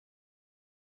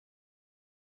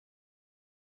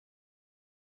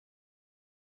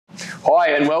Hi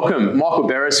and welcome. Michael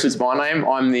Berris is my name.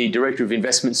 I'm the Director of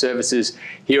Investment Services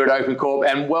here at OpenCorp,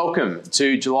 and welcome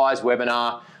to July's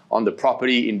webinar on the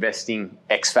Property Investing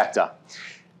X Factor.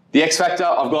 The X Factor,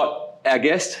 I've got our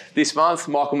guest this month,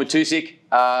 Michael Matusik.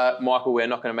 Michael, we're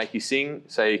not going to make you sing,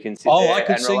 so you can sit there and relax.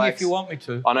 I can sing if you want me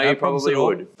to. I know you probably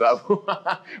would, but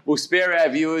we'll spare our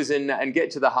viewers and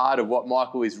get to the heart of what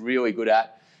Michael is really good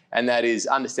at, and that is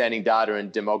understanding data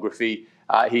and demography.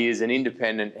 He is an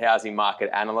independent housing market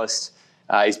analyst.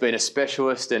 He's been a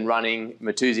specialist in running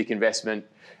Matusik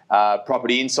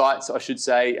Property Insights, I should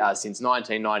say, since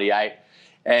 1998.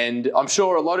 And I'm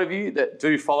sure a lot of you that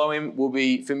do follow him will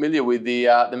be familiar with the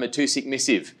Matusik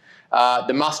Missive,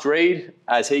 the must-read,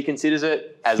 as he considers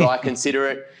it, as I consider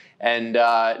it, and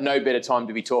no better time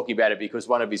to be talking about it because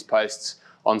one of his posts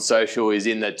on social is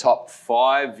in the top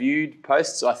 5 viewed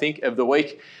posts, I think, of the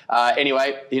week.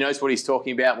 Anyway, he knows what he's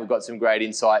talking about. We've got some great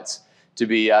insights to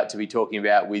be talking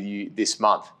about with you this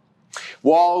month.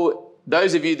 While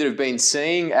those of you that have been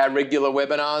seeing our regular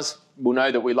webinars will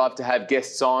know that we love to have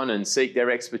guests on and seek their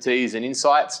expertise and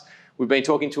insights, we've been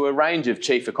talking to a range of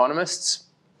chief economists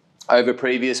over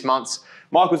previous months.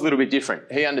 Michael's a little bit different.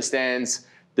 He understands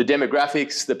the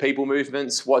demographics, the people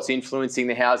movements, what's influencing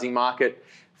the housing market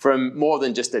from more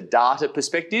than just a data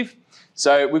perspective.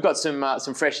 So we've got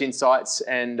some fresh insights,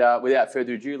 and without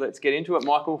further ado, let's get into it.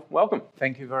 Michael, welcome.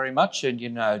 Thank you very much. And you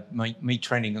know, me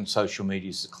trending on social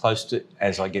media is as close to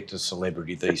as I get to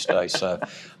celebrity these days. So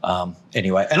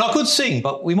anyway, and I could sing,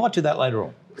 but we might do that later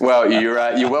on. Well,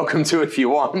 you're welcome to if you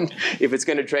want. If it's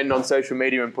going to trend on social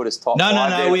media and put us top 5,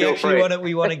 no. We actually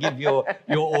want to give your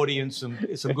audience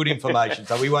some good information,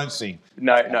 so we won't sing.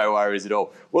 No worries at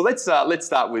all. Well, let's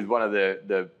start with one of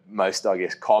the most, I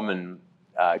guess,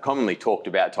 commonly talked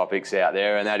about topics out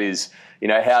there, and that is, you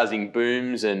know, housing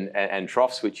booms and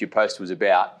troughs, which your post was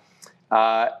about.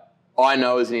 I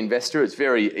know as an investor, it's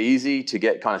very easy to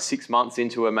get kind of 6 months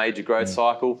into a major growth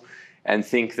cycle and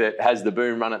think that, has the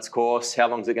boom run its course? How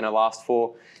long is it going to last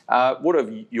for? What are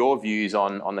your views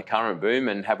on the current boom,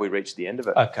 and have we reached the end of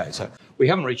it? Okay, so we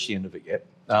haven't reached the end of it yet.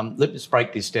 Let's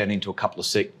break this down into a couple of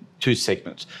two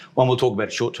segments. One, we'll talk about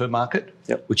a short-term market,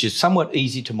 which is somewhat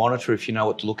easy to monitor if you know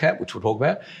what to look at, which we'll talk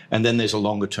about. And then there's a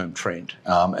longer-term trend,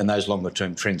 and those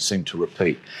longer-term trends seem to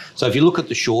repeat. So if you look at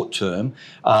the short-term,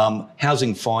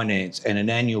 housing finance and an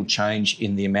annual change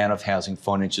in the amount of housing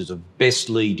finance is a best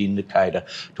lead indicator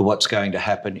to what's going to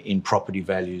happen in property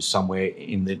values somewhere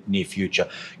in the near future,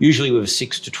 usually with a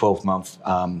 6 to 12 month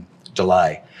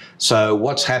delay. So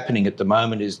what's happening at the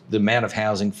moment is the amount of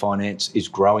housing finance is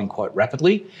growing quite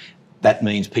rapidly. That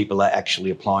means people are actually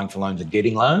applying for loans and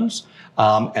getting loans,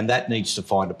 and that needs to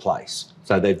find a place.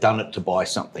 So they've done it to buy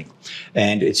something,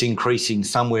 and it's increasing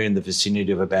somewhere in the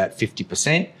vicinity of about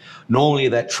 50%. Normally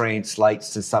that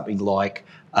translates to something like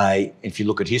if you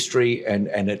look at history, and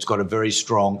it's got a very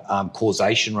strong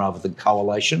causation rather than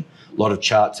correlation. A lot of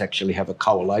charts actually have a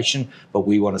correlation, but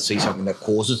we want to see something that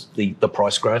causes the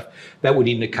price growth. That would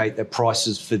indicate that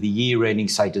prices for the year ending,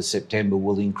 say, to September,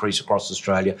 will increase across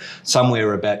Australia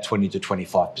somewhere about 20 to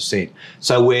 25%.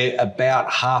 So we're about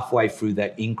halfway through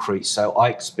that increase. So I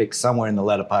expect somewhere in the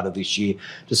latter part of this year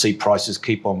to see prices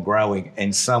keep on growing,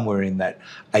 and somewhere in that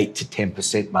 8 to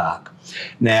 10% mark.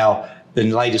 Now, the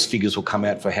latest figures will come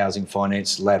out for housing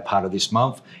finance the latter part of this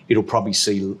month. It'll probably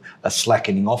see a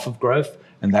slackening off of growth,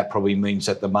 and that probably means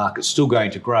that the market's still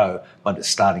going to grow, but it's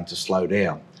starting to slow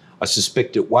down. I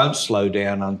suspect it won't slow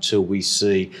down until we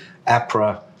see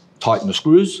APRA tighten the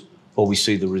screws, or we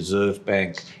see the Reserve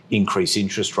Bank increase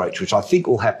interest rates, which I think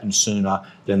will happen sooner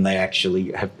than they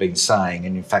actually have been saying.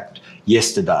 And in fact,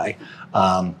 yesterday,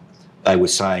 they were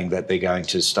saying that they're going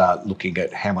to start looking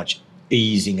at how much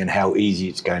easing and how easy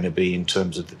it's going to be in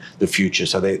terms of the future.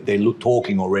 So they're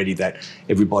talking already that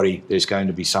there's going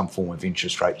to be some form of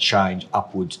interest rate change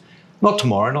upwards, not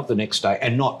tomorrow, not the next day,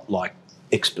 and not like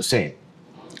X%,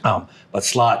 but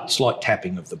slight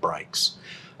tapping of the brakes.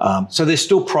 So there's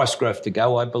still price growth to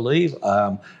go, I believe.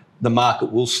 The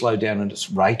market will slow down in its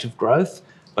rate of growth,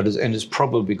 but it's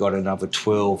probably got another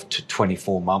 12 to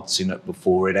 24 months in it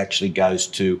before it actually goes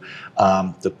to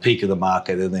the peak of the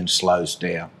market and then slows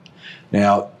down.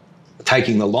 Now,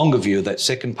 taking the longer view of that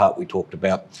second part we talked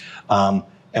about,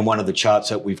 and one of the charts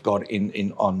that we've got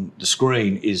on the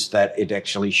screen is that it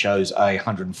actually shows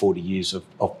 140 years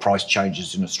of price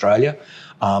changes in Australia,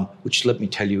 which, let me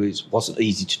tell you, wasn't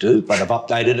easy to do, but I've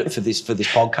updated it for this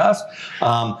podcast.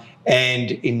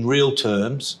 And in real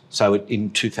terms, so in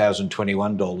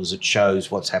 2021 dollars, it shows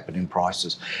what's happened in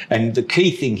prices. And the key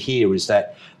thing here is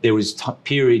that there is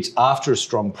periods after a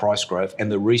strong price growth,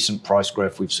 and the recent price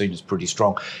growth we've seen is pretty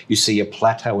strong. You see a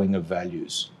plateauing of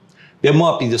values. There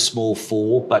might be the small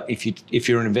 4, but if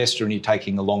you're an investor and you're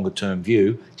taking a longer term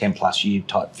view, 10 plus year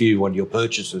type view on your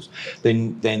purchases,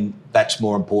 then that's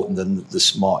more important than the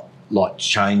slight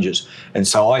changes. And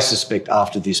so I suspect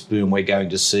after this boom, we're going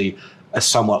to see a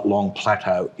somewhat long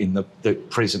plateau in the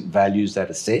present values that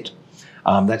are set.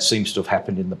 That seems to have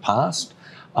happened in the past.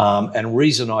 And the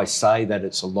reason I say that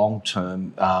it's a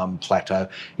long-term plateau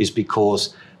is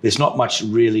because there's not much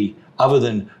really, other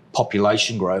than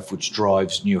population growth, which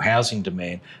drives new housing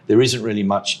demand, there isn't really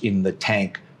much in the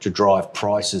tank to drive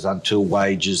prices until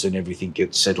wages and everything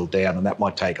gets settled down, and that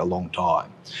might take a long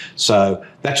time. So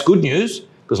that's good news,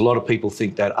 because a lot of people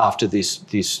think that after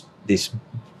this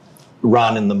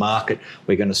run in the market,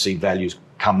 we're going to see values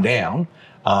come down.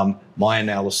 My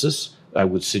analysis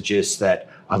would suggest that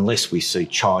unless we see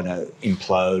China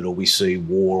implode or we see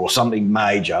war or something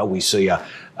major, we see a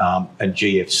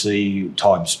GFC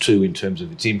 ×2 in terms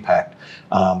of its impact,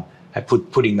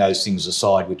 putting those things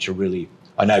aside, which are really,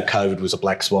 I know COVID was a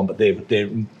black swan, but they're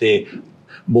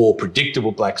more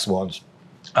predictable black swans.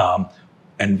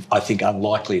 And I think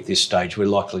unlikely at this stage, we're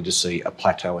likely to see a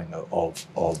plateauing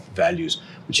of values,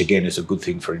 which again is a good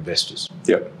thing for investors.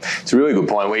 Yep, it's a really good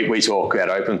point. We talk at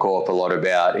OpenCorp a lot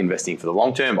about investing for the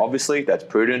long term. Obviously, that's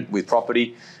prudent with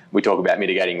property. We talk about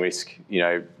mitigating risk,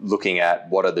 looking at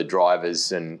what are the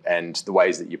drivers and the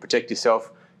ways that you protect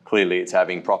yourself. Clearly, it's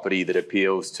having property that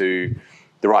appeals to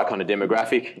the right kind of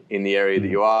demographic in the area that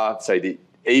you are, so that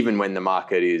even when the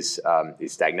market is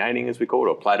stagnating, as we call it,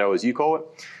 or plateau, as you call it,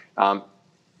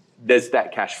 there's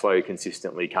that cash flow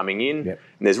consistently coming in, and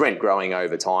there's rent growing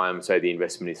over time, so the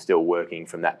investment is still working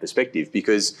from that perspective.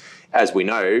 Because, as we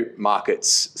know,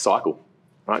 markets cycle,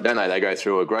 right? Don't they? They go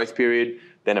through a growth period,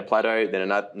 then a plateau,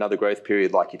 then another growth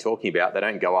period like you're talking about. They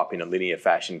don't go up in a linear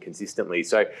fashion consistently.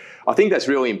 So I think that's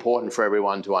really important for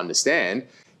everyone to understand,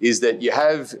 is that you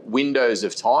have windows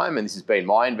of time, and this has been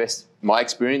my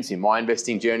experience in my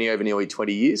investing journey over nearly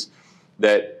 20 years,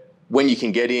 that when you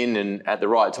can get in and at the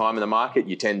right time in the market,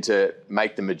 you tend to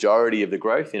make the majority of the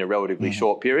growth in a relatively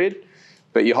short period,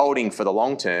 but you're holding for the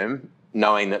long term,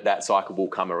 knowing that that cycle will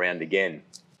come around again.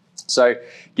 So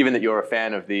given that you're a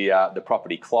fan of the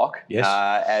property clock, yes,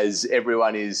 as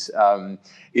everyone is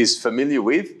familiar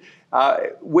with,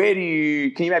 can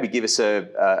you maybe give us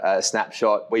a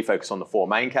snapshot? We focus on the 4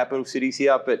 main capital cities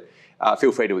here, but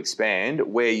feel free to expand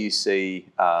where you see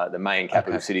the main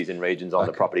capital cities and regions on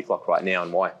the property clock right now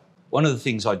and why. One of the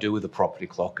things I do with the property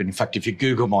clock, and in fact, if you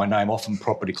Google my name, often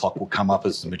property clock will come up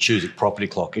as the Matusik Property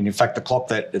Clock. And in fact, the clock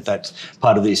that's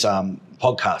part of this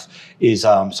podcast is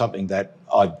something that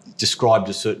I described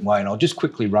a certain way, and I'll just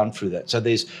quickly run through that. So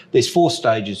there's 4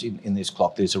 stages in this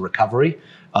clock. There's a recovery,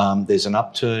 there's an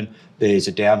upturn, there's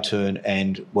a downturn,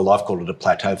 and, well, I've called it a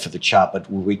plateau for the chart,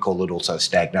 but we call it also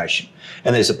stagnation.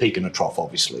 And there's a peak and a trough,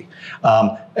 obviously.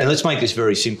 And let's make this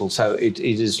very simple. So it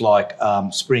is like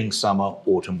spring, summer,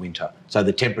 autumn, winter. So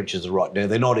the temperatures are right now.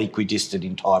 They're not equidistant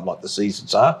in time like the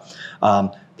seasons are.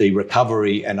 The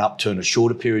recovery and upturn are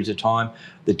shorter periods of time.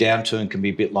 The downturn can be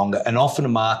a bit longer. And often a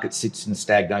market sits in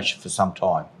stagnation for some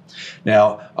time.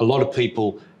 Now, a lot of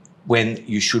people, when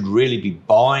you should really be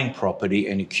buying property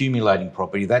and accumulating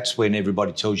property, that's when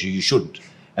everybody tells you shouldn't.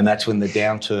 And that's when the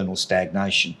downturn or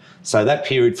stagnation. So that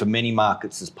period for many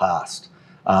markets has passed.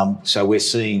 So we're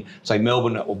seeing, say,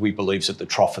 Melbourne, we believe, is at the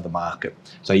trough of the market.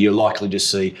 So you're likely to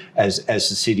see, as the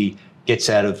city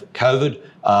gets out of COVID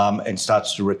and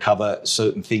starts to recover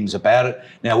certain things about it.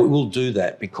 Now, it will do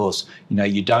that because,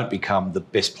 you don't become the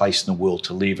best place in the world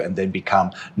to live and then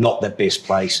become not the best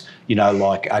place,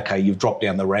 okay, you've dropped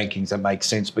down the rankings, that makes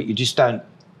sense, but you just don't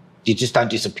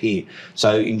disappear.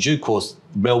 So in due course,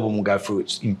 Melbourne will go through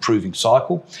its improving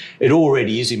cycle. It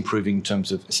already is improving in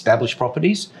terms of established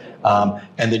properties,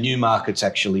 and the new market's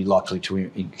actually likely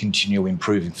to continue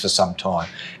improving for some time.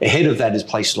 Ahead of that is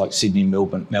places like Sydney,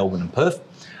 Melbourne and Perth.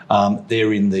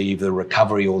 They're in the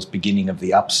recovery or beginning of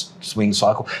the upswing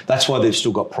cycle. That's why they've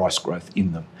still got price growth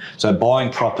in them. So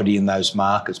buying property in those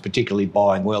markets, particularly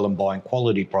buying well and buying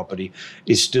quality property,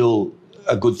 is still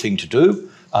a good thing to do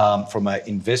from an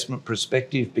investment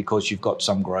perspective, because you've got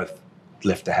some growth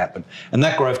left to happen. And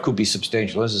that growth could be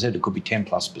substantial. As I said, it could be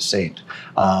 10+%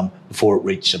 before it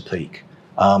reaches a peak.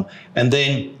 And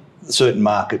then certain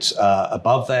markets are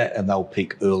above that and they'll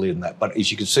peak earlier than that. But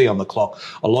as you can see on the clock,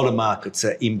 a lot of markets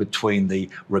are in between the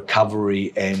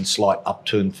recovery and slight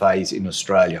upturn phase in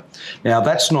Australia. Now,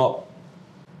 the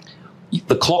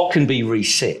clock can be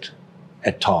reset.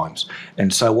 at times.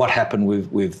 And so what happened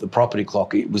with the property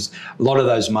clock, it was a lot of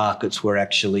those markets were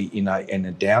actually in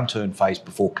a downturn phase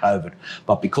before COVID.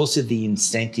 But because of the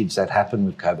incentives that happened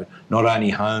with COVID, not only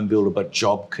home builder, but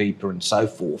JobKeeper and so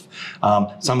forth,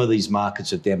 some of these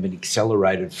markets have then been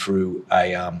accelerated through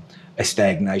a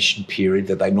stagnation period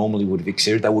that they normally would have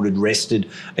exceeded. They would have rested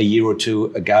a year or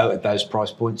two ago at those price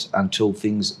points until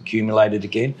things accumulated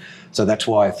again. So that's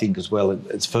why I think as well,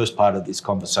 it's first part of this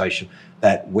conversation,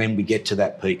 that when we get to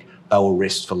that peak, they will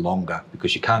rest for longer,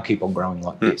 because you can't keep on growing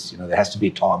like this. You know, there has to be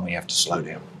a time where you have to slow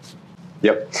down.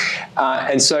 Yep.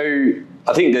 And so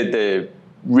I think that the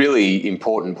really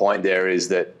important point there is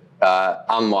that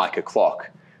unlike a clock,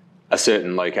 a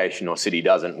certain location or city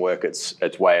doesn't work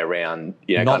its way around,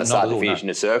 kind of start to finish in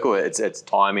a circle. It's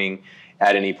timing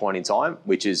at any point in time,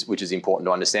 which is important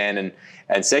to understand.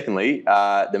 And secondly,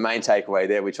 the main takeaway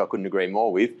there, which I couldn't agree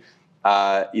more with,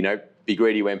 be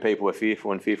greedy when people are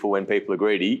fearful, and fearful when people are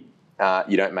greedy.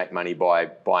 You don't make money by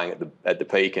buying at the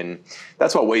peak. And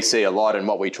that's what we see a lot, and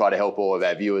what we try to help all of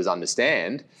our viewers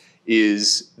understand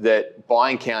is that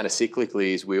buying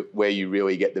counter-cyclically is where you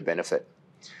really get the benefit.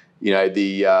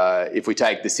 If we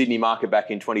take the Sydney market back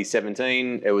in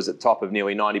 2017, it was at the top of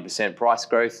nearly 90% price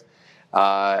growth.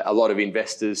 A lot of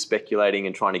investors speculating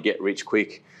and trying to get rich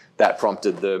quick. That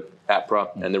prompted the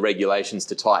APRA and the regulations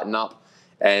to tighten up.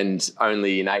 And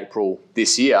only in April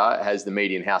this year has the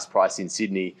median house price in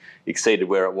Sydney exceeded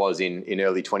where it was in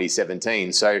early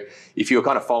 2017. So if you're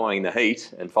kind of following the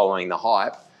heat and following the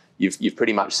hype, you've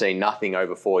pretty much seen nothing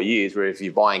over 4 years, where if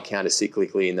you're buying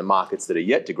counter-cyclically in the markets that are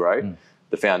yet to grow,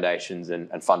 the foundations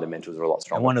and fundamentals are a lot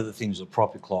stronger. And one of the things with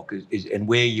property clock is and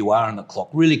where you are in the clock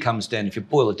really comes down, if you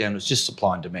boil it down, it's just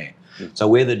supply and demand. So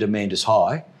where the demand is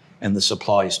high and the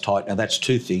supply is tight. Now that's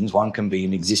two things. One can be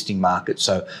an existing market,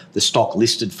 so the stock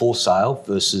listed for sale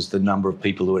versus the number of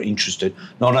people who are interested,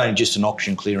 not only just in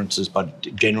auction clearances, but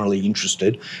generally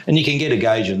interested. And you can get a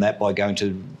gauge on that by going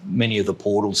to many of the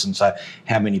portals and say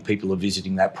how many people are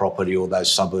visiting that property or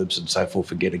those suburbs and so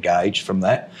forth, and get a gauge from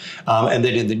that. And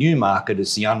then in the new market,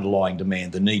 it's the underlying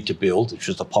demand, the need to build, which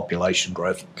is the population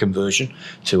growth conversion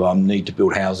to need to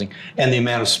build housing, and the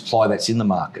amount of supply that's in the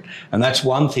market. And that's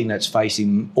one thing that's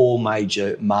facing all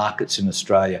major markets in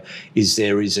Australia, is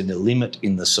there is a limit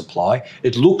in the supply.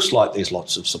 It looks like there's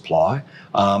lots of supply,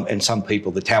 and some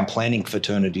people, the town planning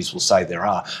fraternities will say there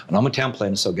are, and I'm a town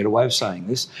planner, so I'll get away with saying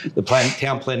this. The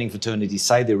town planning fraternities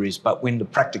say there is, but when the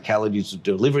practicalities of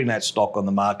delivering that stock on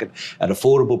the market at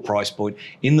affordable price point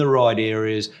in the right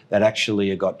areas that actually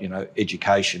have got,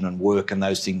 education and work and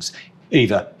those things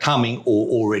either coming or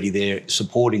already there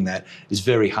supporting that, is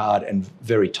very hard and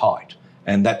very tight.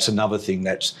 And that's another thing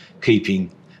that's keeping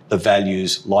the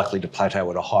values likely to plateau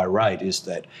at a high rate, is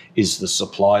the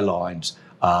supply lines,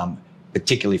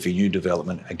 particularly for new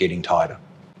development, are getting tighter.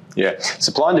 Yeah,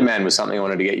 supply and demand was something I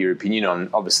wanted to get your opinion on.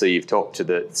 Obviously, you've talked to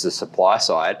the supply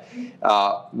side.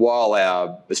 While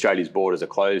Australia's borders are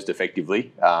closed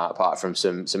effectively, apart from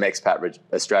some expat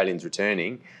Australians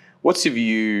returning, what's your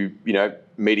view,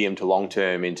 medium to long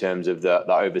term, in terms of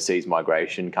the overseas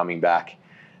migration coming back?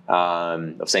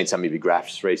 I've seen some of your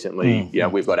graphs recently.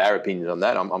 We've got our opinions on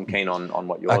that. I'm keen on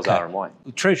what yours are and why.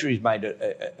 The Treasury's made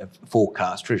a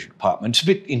forecast, Treasury Department. It's a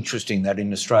bit interesting that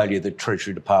in Australia, the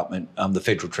Treasury Department, the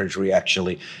Federal Treasury,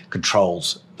 actually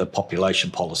controls the population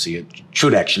policy. It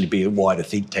should actually be a wider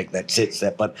think tank that sets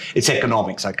that, but it's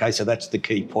economics, okay? So that's the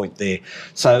key point there.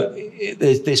 So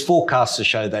there's forecasts to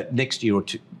show that next year or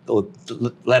two, or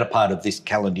the latter part of this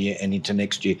calendar year and into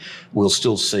next year, we'll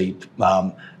still see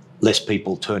less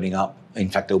people turning up.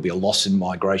 In fact, there'll be a loss in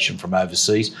migration from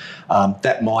overseas.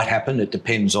 That might happen. It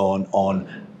depends on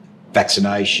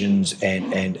vaccinations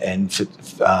and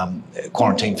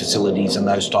quarantine facilities and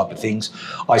those type of things.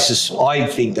 I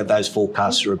think that those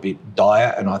forecasts are a bit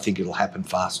dire, and I think it'll happen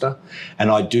faster.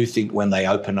 And I do think when they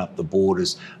open up the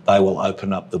borders, they will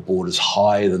open up the borders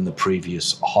higher than the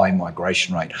previous high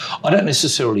migration rate. I don't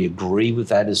necessarily agree with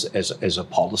that as a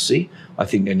policy. I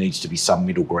think there needs to be some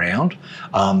middle ground,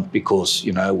 because,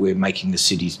 we're making the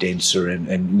cities denser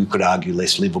and we could argue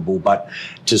less livable. But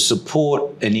to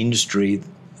support an industry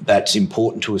that's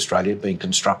important to Australia, being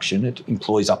construction, it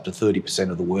employs up to 30%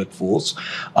 of the workforce.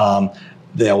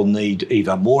 They'll need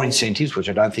either more incentives, which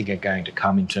I don't think are going to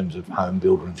come in terms of home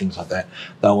builder and things like that.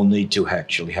 They will need to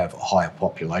actually have higher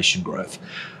population growth.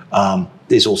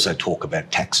 There's also talk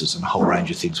about taxes and a whole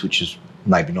range of things, which is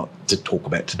maybe not to talk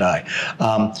about today.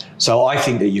 So I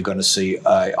think that you're going to see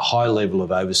a high level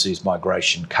of overseas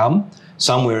migration come.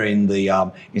 somewhere in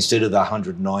the, instead of the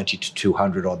 190 to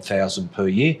 200 odd thousand per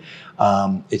year,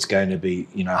 it's going to be,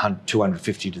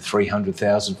 250 to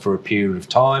 300,000 for a period of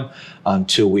time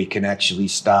until we can actually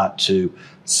start to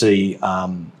see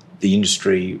the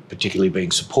industry particularly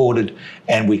being supported,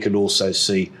 and we could also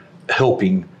see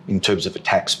helping in terms of a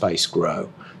tax base grow.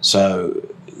 So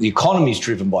the economy is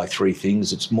driven by three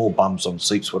things. It's more bums on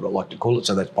seats, what I like to call it.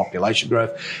 So that's population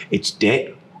growth. It's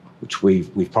debt, which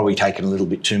we've probably taken a little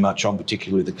bit too much on,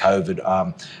 particularly the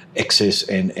COVID excess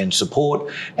and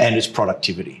support, and it's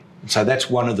productivity. So that's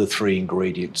one of the three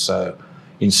ingredients. So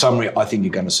in summary, I think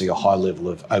you're going to see a high level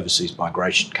of overseas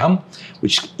migration come,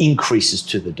 which increases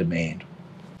to the demand.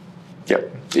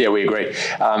 Yep. Yeah, we agree.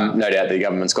 No doubt the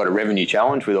government's got a revenue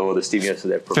challenge with all the stimulus that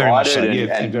they've provided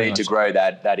and need to grow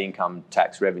that income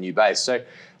tax revenue base. So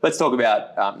let's talk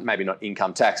about maybe not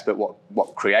income tax, but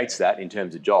what creates that in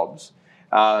terms of jobs.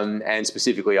 And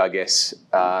specifically, I guess,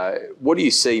 what do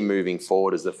you see moving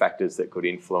forward as the factors that could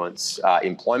influence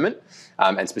employment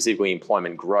and specifically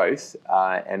employment growth?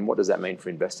 And what does that mean for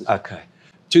investors? Okay.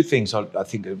 Two things I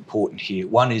think are important here.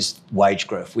 One is wage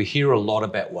growth. We hear a lot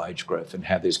about wage growth and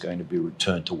how there's going to be a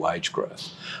return to wage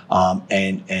growth.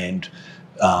 The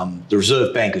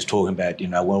Reserve Bank is talking about,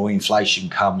 well, inflation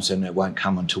comes and it won't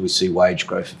come until we see wage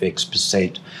growth of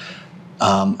X%.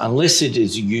 Unless it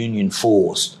is union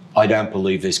forced, I don't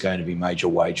believe there's going to be major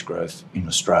wage growth in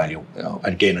Australia.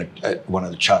 Again, one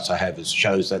of the charts I have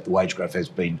shows that the wage growth has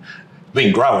been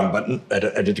growing, but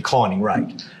at a declining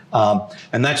rate.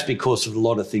 And that's because of a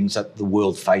lot of things that the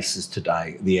world faces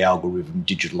today, the algorithm,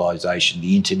 digitalisation,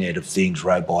 the Internet of Things,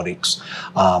 robotics,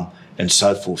 and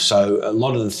so forth. So a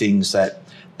lot of the things that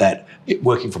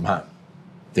working from home,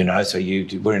 so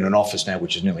we're in an office now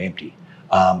which is nearly empty.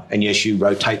 And yes, you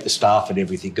rotate the staff and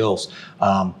everything else.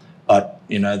 But,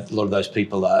 a lot of those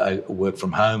people work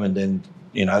from home, and then,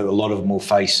 a lot of them will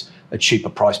face a cheaper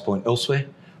price point elsewhere.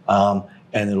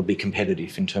 And it'll be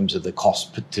competitive in terms of the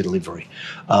cost to delivery.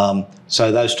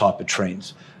 So those type of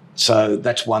trends. So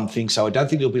that's one thing. So I don't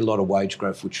think there'll be a lot of wage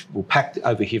growth, which we'll pack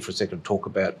over here for a second to talk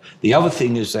about. The other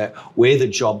thing is that where the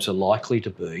jobs are likely to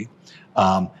be,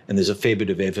 and there's a fair bit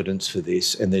of evidence for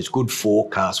this, and there's good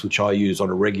forecasts, which I use on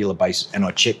a regular basis, and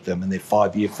I check them, and they're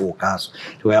 5-year forecasts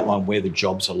to outline where the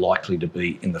jobs are likely to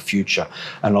be in the future.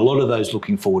 And a lot of those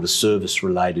looking forward are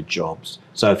service-related jobs.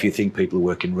 So if you think people who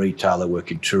work in retail, they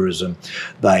work in tourism,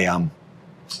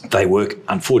 they work,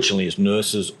 unfortunately, as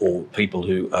nurses or people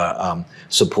who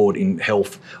support in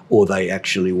health, or they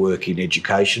actually work in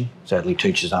education. Sadly,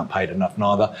 teachers aren't paid enough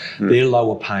neither. They're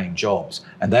lower paying jobs.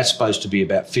 And that's supposed to be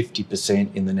about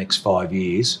 50% in the next 5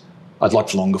 years. I'd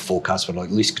like longer forecasts, but I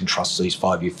at least can trust these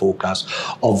 5-year forecasts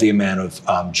of the amount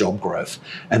of job growth.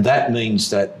 And that means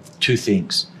that two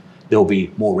things. There'll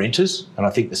be more renters, and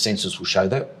I think the census will show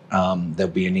that.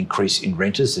 There'll be an increase in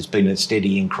renters. There's been a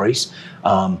steady increase,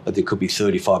 but there could be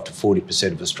 35 to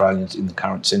 40% of Australians in the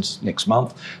current census next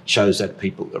month. Shows that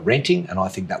people are renting, and I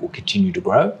think that will continue to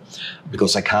grow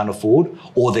because they can't afford,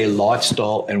 or their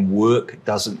lifestyle and work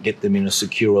doesn't get them in a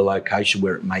secure location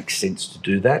where it makes sense to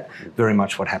do that. Very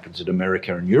much what happens in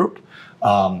America and Europe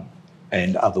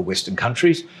and other Western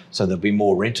countries. So there'll be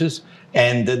more renters,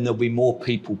 and then there'll be more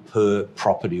people per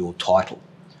property or title,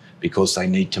 because they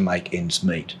need to make ends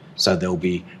meet. So there'll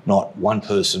be not one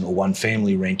person or one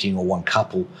family renting or one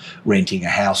couple renting a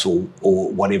house or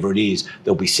whatever it is,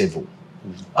 there'll be several.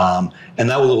 And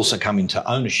that will also come into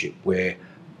ownership, where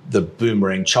the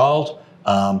Boomerang child,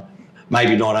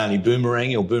 maybe not only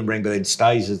Boomerang or Boomerang, but then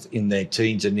stays in their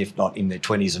teens, and if not in their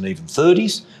 20s and even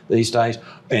 30s these days,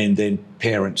 and then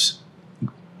parents,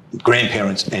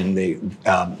 grandparents and their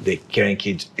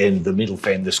grandkids and the middle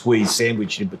family, the squeeze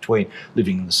sandwiched in between,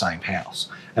 living in the same house.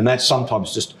 And that's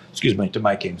sometimes just, to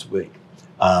make ends meet.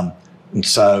 And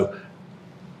so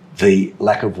the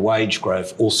lack of wage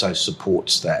growth also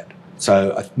supports that.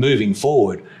 So moving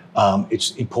forward,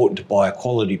 it's important to buy a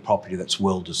quality property that's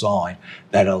well designed,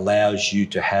 that allows you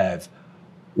to have,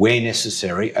 where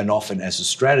necessary, and often as a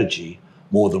strategy,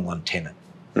 more than one tenant.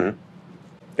 Mm-hmm.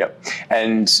 Yep.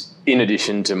 And in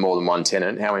addition to more than one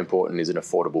tenant, how important is an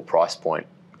affordable price point,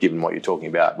 given what you're talking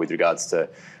about with regards to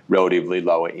relatively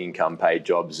lower income paid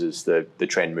jobs as the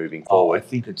trend moving forward? I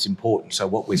think it's important. So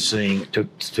what we're seeing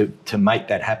to make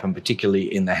that happen,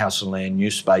 particularly in the house and land new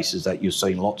spaces, that you're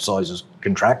seeing lot sizes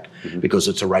contract because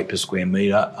it's a rate per square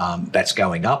metre that's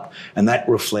going up, and that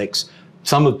reflects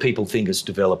some of people think it's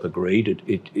developer greed.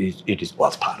 It is, well,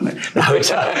 it's part of it. No,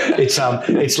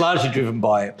 it's largely driven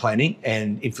by planning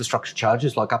and infrastructure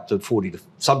charges, like up to 40 to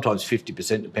sometimes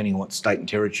 50%, depending on what state and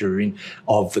territory you're in,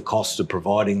 of the cost of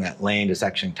providing that land is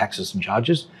actually taxes and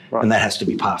charges, right. And that has to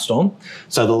be passed on.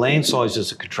 So the land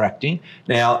sizes are contracting.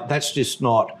 Now, that's just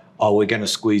not, oh, we're going to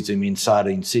squeeze them in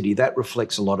Sardine City. That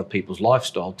reflects a lot of people's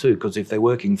lifestyle too, because if they're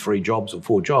working 3 jobs or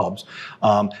 4 jobs,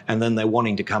 and then they're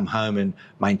wanting to come home and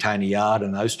maintain a yard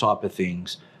and those type of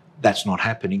things, that's not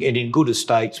happening. And in good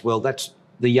estates, well, that's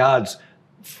the yard's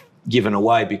given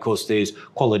away because there's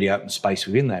quality open space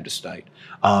within that estate.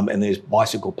 And there's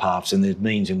bicycle paths and there's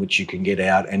means in which you can get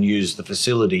out and use the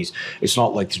facilities. It's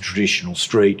not like the traditional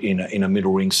street in a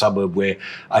middle ring suburb where,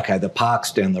 okay, the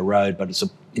park's down the road, but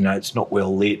it's not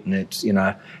well lit, and it's,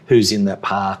 who's in that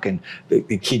park, and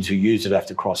the kids who use it have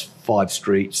to cross 5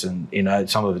 streets, and,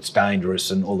 some of it's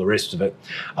dangerous and all the rest of it.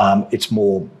 It's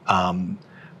more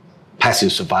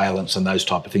passive surveillance and those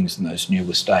type of things in those new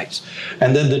estates.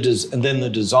 And then the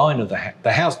design of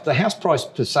the house price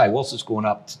per se, whilst it's gone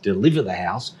up to deliver the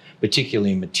house,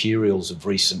 particularly in materials of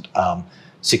recent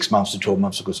 6 months to 12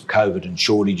 months because of COVID and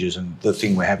shortages and the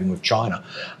thing we're having with China,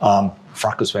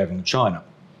 fracas we're having with China,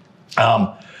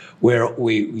 where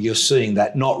you're seeing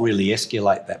that not really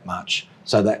escalate that much.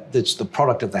 So that's the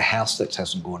product of the house that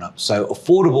hasn't gone up. So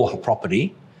affordable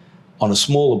property on a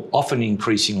smaller, often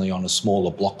increasingly on a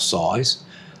smaller block size,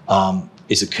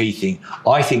 is a key thing.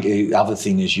 I think the other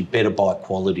thing is you better buy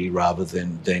quality rather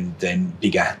than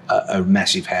bigger, a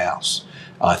massive house.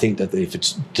 I think that if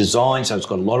it's designed so it's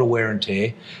got a lot of wear and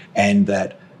tear, and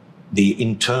that the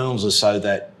internals are so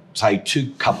that, say,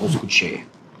 2 couples could share.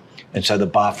 And so the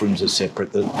bathrooms are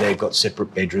separate, they've got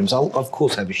separate bedrooms. They'll, of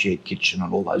course, have a shared kitchen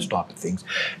and all those type of things.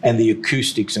 And the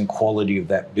acoustics and quality of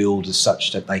that build is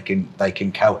such that they can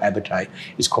cohabitate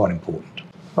is quite important.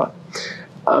 Right.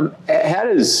 How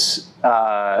does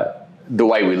the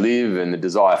way we live and the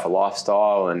desire for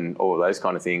lifestyle and all of those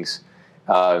kind of things,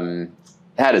 how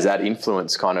does that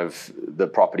influence kind of the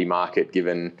property market,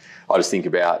 given, I just think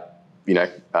about,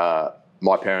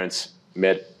 my parents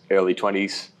met early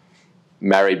 20s,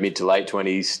 married mid to late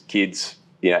 20s, kids,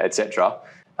 etc.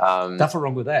 Nothing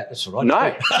wrong with that. That's all right.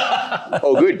 No,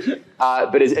 all good.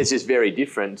 But it's just very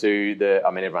different to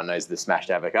everyone knows the smashed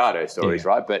avocado stories,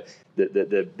 right? But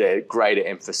the greater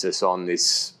emphasis on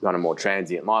this kind of more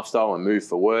transient lifestyle and move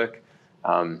for work.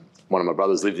 One of my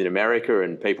brothers lived in America,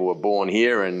 and people were born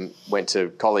here and went to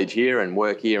college here and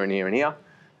work here and here and here,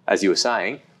 as you were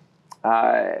saying.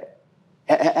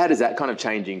 How does that kind of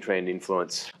changing trend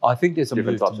influence? I think there's a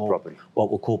move to more property? What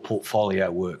we'll call portfolio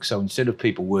work. So instead of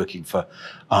people working for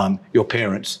your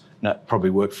parents,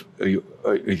 probably work for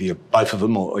either both of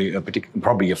them or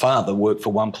probably your father worked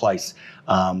for one place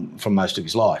for most of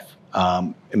his life,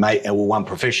 or one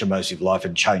profession most of his life,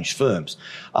 and changed firms,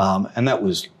 and that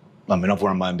was. I've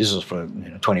run my own business for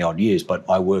 20 odd years, but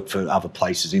I worked for other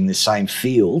places in this same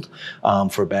field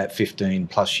for about 15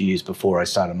 plus years before I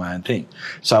started my own thing.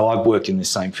 So I've worked in the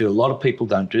same field. A lot of people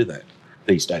don't do that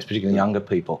these days, particularly younger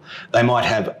people. They might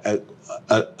have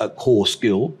a core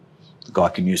skill. The guy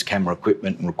can use camera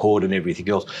equipment and record and everything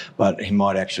else, but he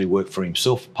might actually work for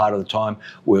himself part of the time,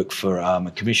 work for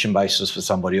a commission basis for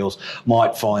somebody else,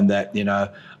 might find that,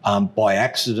 by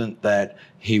accident that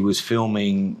he was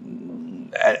filming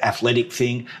an athletic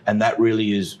thing, and that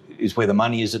really is where the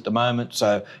money is at the moment.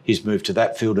 So he's moved to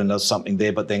that field and does something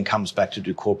there, but then comes back to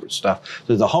do corporate stuff. So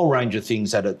there's a whole range of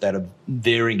things that are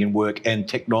varying in work, and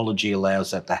technology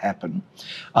allows that to happen.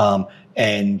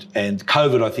 And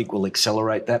COVID, I think, will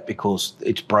accelerate that because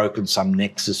it's broken some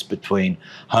nexus between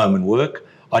home and work.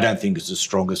 I don't think it's as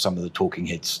strong as some of the talking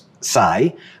heads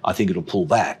say. I think it'll pull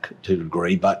back to a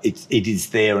degree, but it is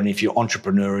there. And if you're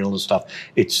entrepreneurial and stuff,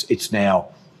 it's now.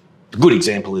 A good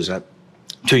example is that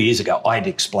 2 years ago, I had to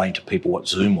explain to people what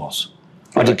Zoom was.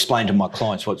 I had to explain to my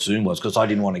clients what Zoom was because I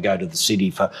didn't want to go to the city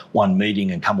for one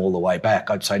meeting and come all the way back.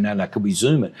 I'd say, no, could we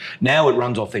Zoom it? Now it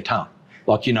runs off their tongue.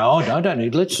 Like, oh, no, I don't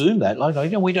need, let's Zoom that. Like,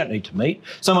 we don't need to meet.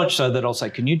 So much so that I'll say,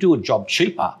 can you do a job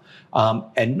cheaper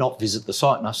and not visit the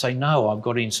site? And I say, no, I've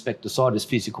got to inspect the site as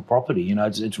physical property.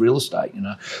 It's real estate,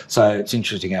 So it's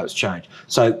interesting how it's changed.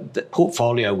 So the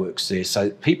portfolio works there.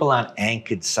 So people aren't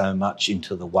anchored so much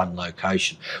into the one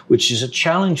location, which is a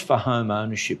challenge for home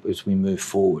ownership as we move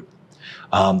forward.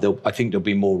 I think there'll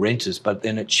be more renters, but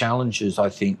then it challenges, I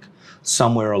think,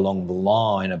 somewhere along the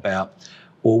line about,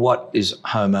 well, what is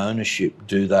home ownership?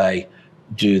 Is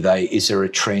there a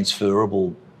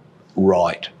transferable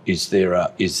right? Do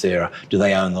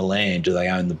they own the land? Do they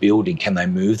own the building? Can they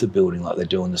move the building like they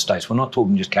do in the States? We're not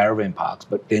talking just caravan parks,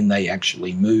 but then they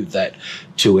actually move that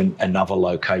to another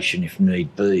location if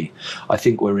need be. I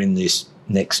think we're in this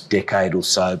next decade or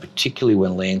so, particularly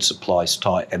when land supply is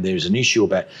tight and there's an issue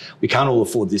about we can't all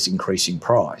afford this increasing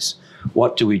price.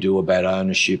 What do we do about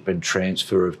ownership and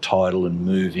transfer of title and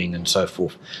moving and so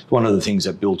forth? One of the things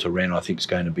that built around, I think, is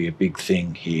going to be a big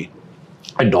thing here,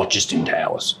 and not just in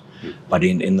towers, but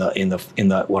in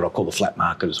the what I call the flat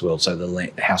market as well. So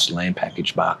the house land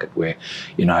package market, where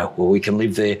we can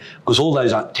live there, because all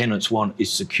those tenants want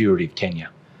is security of tenure.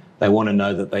 They want to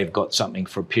know that they've got something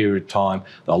for a period of time.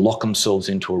 They'll lock themselves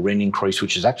into a rent increase,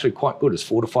 which is actually quite good. It's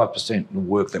 4 to 5%. The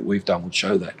work that we've done would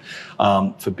show that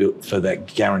for that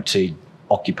guaranteed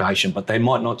occupation. But they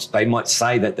might not. They might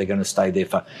say that they're going to stay there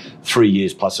for 3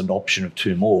 years plus an option of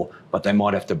 2 more. But they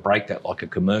might have to break that like a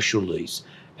commercial lease,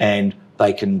 and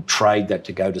they can trade that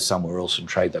to go to somewhere else and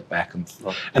trade that back. And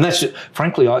that's,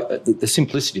 frankly, the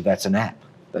simplicity. That's an app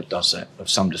that does that of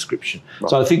some description.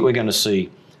 Right. So I think we're going to see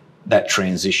that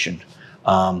transition.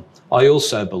 I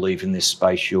also believe in this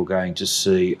space you're going to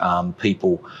see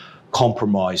people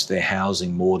compromise their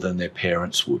housing more than their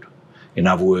parents would. In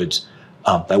other words,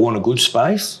 they want a good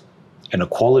space and a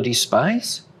quality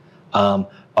space,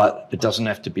 but it doesn't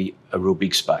have to be a real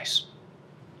big space.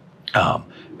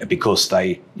 Because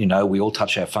we all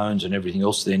touch our phones and everything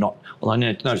else. They're not, well, I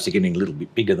notice they're getting a little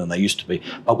bit bigger than they used to be,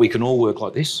 but we can all work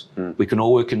like this. We can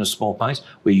all work in a small space.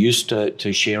 We're used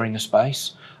to sharing a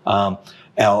space. Our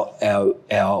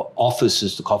office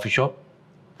is the coffee shop,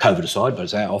 COVID aside, but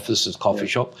it's our office is coffee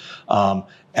shop. Our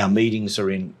meetings are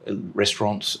in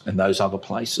restaurants and those other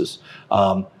places.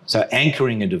 So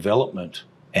anchoring a development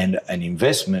and an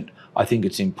investment, I think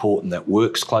it's important that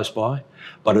works close by,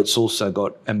 but it's also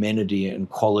got amenity and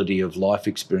quality of life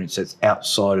experience that's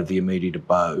outside of the immediate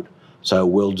abode. So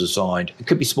well-designed, it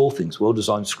could be small things,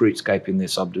 well-designed streetscape in their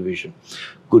subdivision,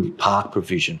 good park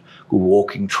provision, good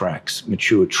walking tracks,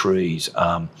 mature trees,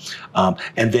 and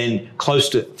then close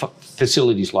to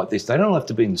facilities like this. They don't have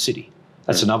to be in the city.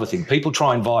 That's another thing. People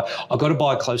try and buy, I've got to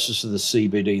buy closest to the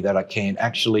CBD that I can.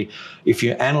 Actually, if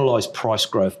you analyse price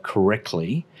growth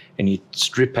correctly and you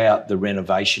strip out the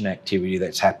renovation activity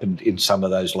that's happened in some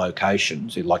of those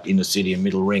locations, like inner city and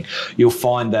middle ring, you'll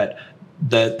find that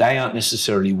they aren't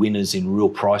necessarily winners in real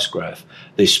price growth.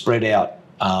 They're spread out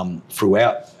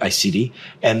throughout a city,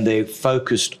 and they're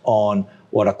focused on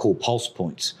what I call pulse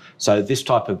points. So this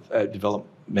type of development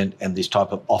and this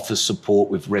type of office support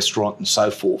with restaurant and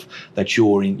so forth that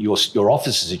you're in, your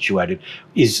office is situated,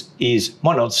 is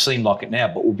might not seem like it now,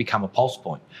 but will become a pulse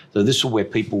point. So this is where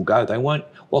people go. They won't,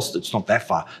 whilst it's not that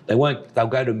far, they'll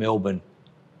go to Melbourne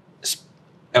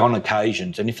on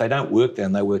occasions, and if they don't work there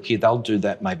and they work here, they'll do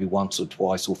that maybe once or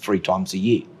twice or 3 times a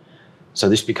year. So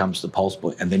this becomes the pulse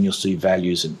point, and then you'll see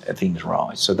values and things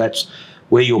rise. So that's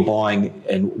where you're buying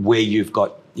and where you've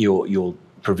got your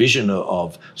provision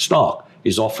of stock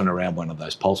is often around one of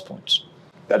those pulse points.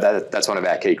 That's one of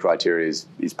our key criteria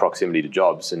is proximity to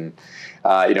jobs. And,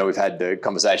 we've had the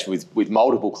conversation with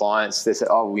multiple clients. They say,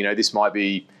 this might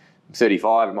be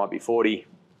 35, it might be 40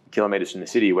 kilometres from the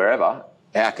city, wherever.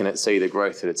 How can it see the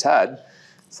growth that it's had?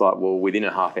 It's like, well, within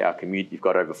a half-hour commute, you've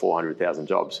got over 400,000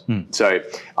 jobs. So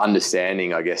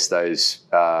understanding, I guess, those,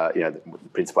 the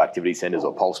principal activity centres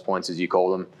or pulse points, as you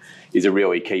call them, is a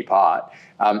really key part.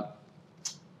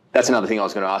 That's another thing I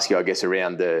was going to ask you, I guess,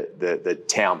 around the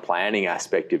town planning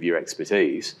aspect of your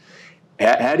expertise.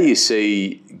 How do you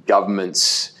see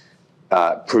governments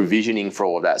provisioning for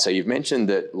all of that? So you've mentioned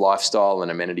that lifestyle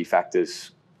and amenity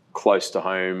factors close to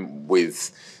home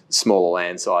with smaller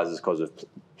land sizes because of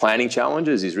planning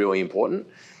challenges is really important.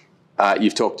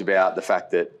 You've talked about the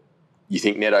fact that you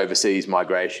think net overseas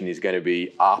migration is going to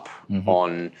be up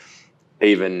on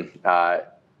even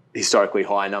historically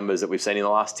high numbers that we've seen in the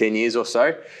last 10 years or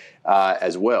so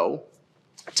as well.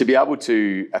 To be able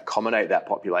to accommodate that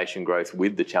population growth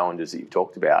with the challenges that you've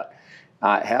talked about,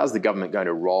 how's the government going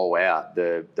to roll out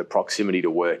the proximity to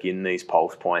work in these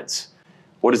pulse points?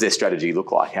 What does their strategy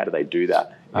look like? How do they do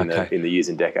that in the years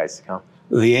and decades to come?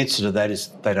 The answer to that is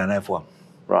they don't have one.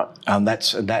 Right.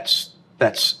 That's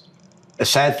a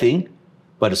sad thing,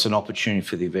 but it's an opportunity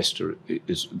for the investor,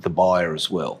 is the buyer as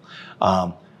well.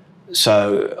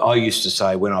 So I used to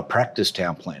say when I practiced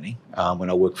town planning, when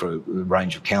I worked for a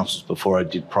range of councils before I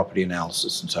did property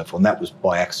analysis and so forth, and that was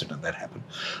by accident that happened,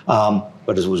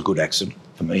 but it was a good accident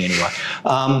for me anyway,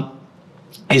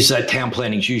 is that town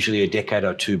planning is usually a decade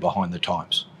or 2 behind the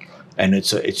times. And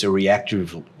it's a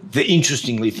reactive. The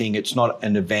interestingly thing, it's not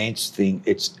an advanced thing,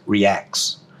 it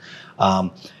reacts.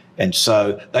 And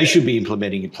so they should be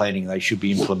implementing planning. They should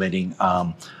be implementing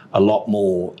a lot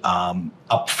more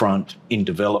upfront in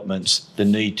developments, the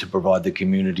need to provide the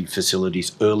community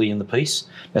facilities early in the piece.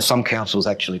 Now, some councils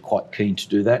are actually quite keen to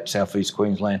do that. South East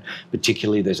Queensland,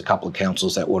 particularly, there's a couple of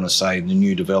councils that want to say in the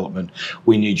new development,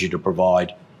 we'd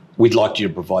like you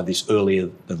to provide this earlier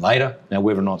than later. Now,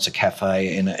 whether or not it's a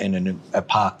cafe and a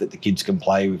park that the kids can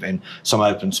play with and some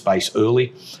open space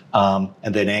early, and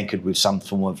then anchored with some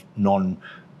form of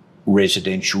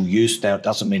non-residential use. Now, it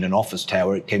doesn't mean an office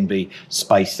tower. It can be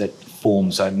space that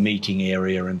forms a meeting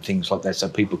area and things like that, so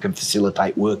people can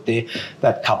facilitate work there.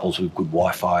 That couples with good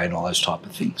Wi-Fi and all those type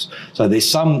of things. So there's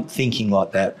some thinking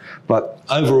like that, but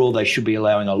overall they should be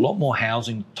allowing a lot more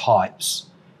housing types,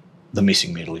 the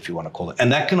missing middle, if you want to call it,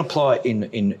 and that can apply in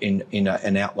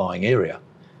an outlying area.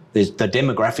 The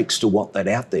demographics still want that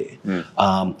out there.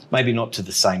 Maybe not to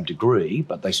the same degree,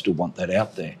 but they still want that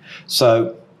out there.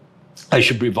 So they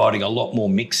should be providing a lot more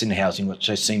mix in housing, which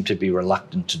they seem to be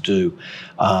reluctant to do.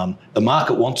 The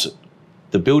market wants it.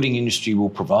 The building industry will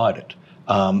provide it.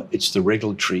 It's the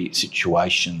regulatory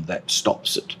situation that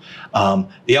stops it.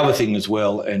 The other thing as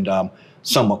well, and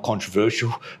somewhat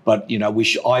controversial, but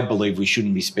I believe we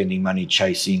shouldn't be spending money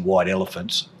chasing white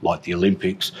elephants like the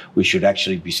Olympics. We should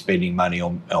actually be spending money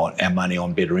on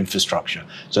better infrastructure.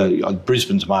 So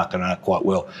Brisbane's market know quite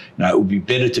well. It would be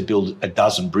better to build a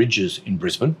dozen bridges in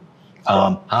Brisbane,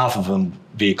 half of them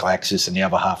vehicle access and the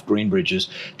other half green bridges,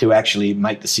 to actually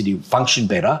make the city function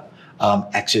better,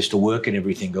 access to work and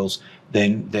everything else. Go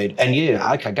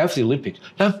for the Olympics.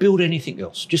 Don't build anything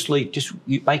else. Just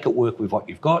you make it work with what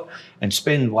you've got, and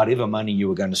spend whatever money you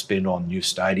were going to spend on new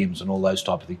stadiums and all those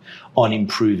type of things on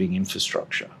improving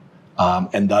infrastructure,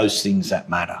 and those things that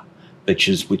matter, which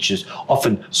is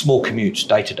often small commutes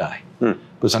day to day.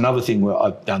 Because another thing where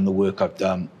I've done the work I've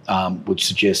done would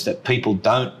suggest that people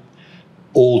don't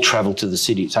all travel to the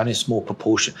city. It's only a small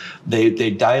proportion. Their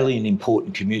daily and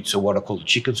important commutes are what I call the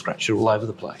chicken scratch. They're all over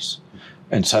the place.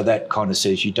 And so that kind of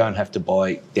says you don't have to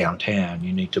buy downtown.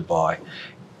 You need to buy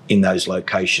in those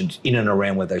locations, in and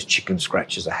around where those chicken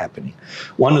scratches are happening.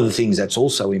 One of the things that's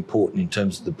also important in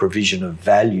terms of the provision of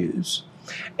values,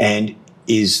 and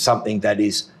is something that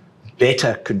is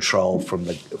better controlled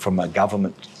from a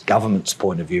government's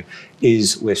point of view,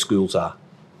 is where schools are,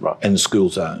 and the school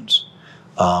zones.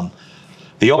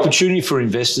 The opportunity for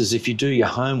investors, if you do your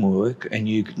homework and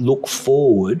you look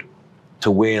forward to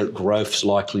where growth's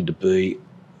likely to be,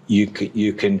 you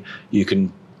can,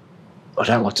 I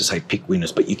don't like to say pick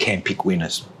winners, but you can pick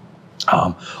winners.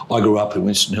 I grew up in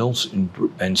Winston Hills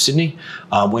in Sydney.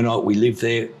 We lived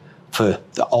there. For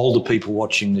the older people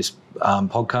watching this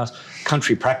podcast,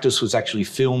 Country Practice was actually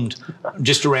filmed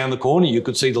just around the corner. You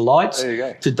could see the lights. There you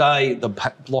go. Today, the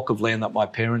block of land that my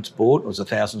parents bought was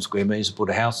 1,000 square metres, put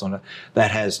a house on it.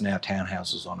 That has now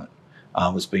townhouses on it.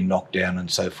 It's been knocked down and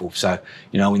so forth. So,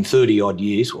 in 30 odd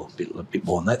years, well, a bit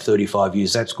more than that, 35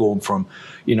 years, that's gone from,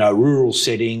 rural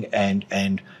setting and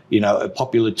a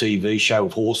popular TV show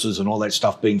of horses and all that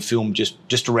stuff being filmed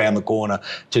just around the corner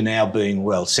to now being,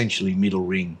 essentially middle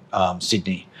ring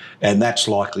Sydney. And that's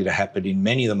likely to happen in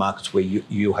many of the markets where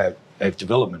you have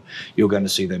development. You're going to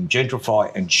see them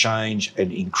gentrify and change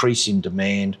and increase in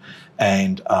demand,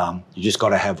 and you just got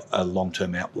to have a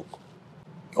long-term outlook.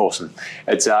 Awesome.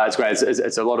 It's great.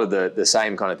 It's a lot of the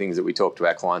same kind of things that we talk to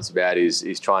our clients about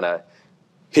is trying to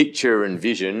picture and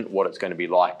vision what it's going to be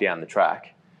like down the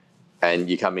track, and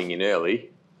you're coming in early.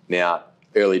 Now,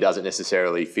 early doesn't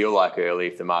necessarily feel like early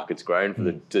if the market's grown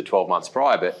for the 12 months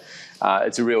prior, but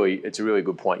it's a really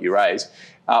good point you raise.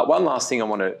 One last thing I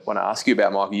want to ask you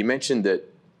about, Michael. You mentioned that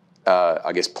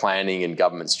I guess planning and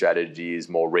government strategy is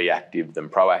more reactive than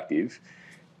proactive.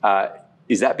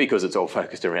 Is that because it's all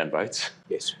focused around votes?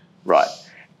 Yes. Right.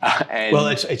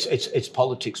 It's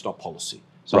politics, not policy.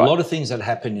 So a lot of things that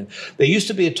happen. There used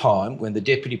to be a time when the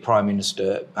Deputy Prime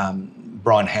Minister,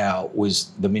 Brian Howe,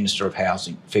 was the Minister of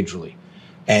Housing federally.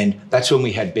 And that's when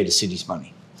we had Better Cities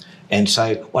money. And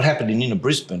so what happened in inner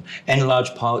Brisbane and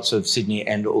large parts of Sydney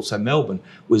and also Melbourne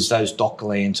was those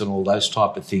docklands and all those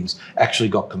type of things actually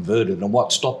got converted. And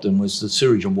what stopped them was the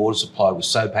sewage and water supply was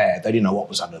so bad, they didn't know what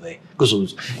was under there. Because it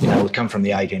was, it would come from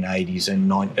the 1880s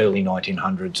and early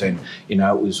 1900s. And,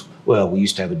 it was, we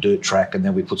used to have a dirt track and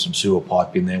then we put some sewer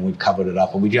pipe in there and we covered it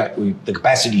up and the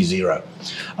capacity is zero.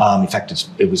 In fact,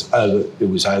 it was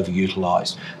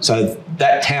overutilised. So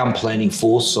that town planning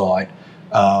foresight,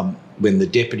 when the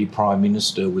Deputy Prime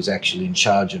Minister was actually in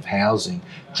charge of housing,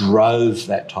 drove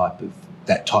that type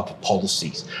of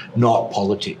policies, not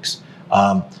politics.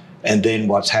 And then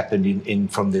what's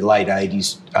happened from the late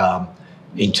 80s,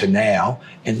 into now.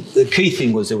 And the key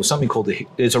thing was there was something called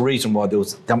there's a reason why there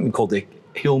was something called the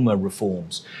Hilmer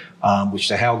reforms, which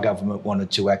the Howard government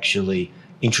wanted to actually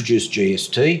introduce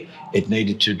GST. It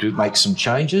needed to make some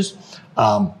changes.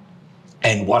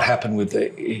 And what happened with the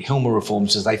Hilmer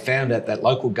reforms is they found out that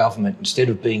local government, instead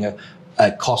of being a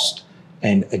cost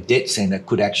and a debt centre,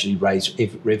 could actually raise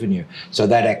revenue. So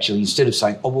that actually, instead of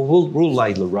saying, oh, well, we'll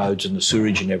lay the roads and the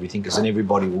sewerage and everything because then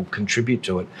everybody will contribute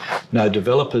to it. No,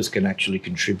 developers can actually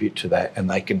contribute to that and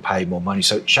they can pay more money.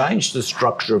 So it changed the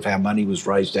structure of how money was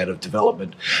raised out of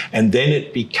development. And then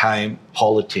it became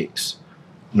politics,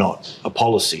 not a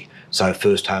policy. So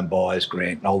first home buyers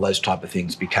grant and all those type of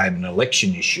things became an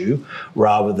election issue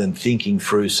rather than thinking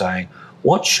through saying,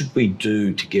 what should we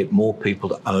do to get more people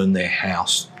to own their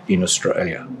house in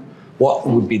Australia? What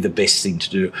would be the best thing to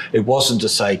do? It wasn't to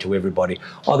say to everybody,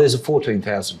 oh, there's a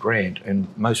 14,000 grant, and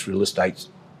most real estate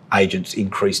agents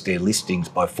increased their listings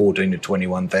by $14,000 to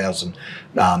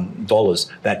 $21,000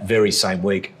 that very same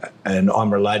week. And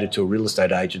I'm related to a real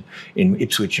estate agent in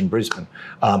Ipswich and Brisbane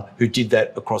who did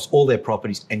that across all their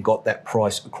properties and got that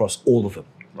price across all of them.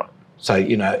 Right. So,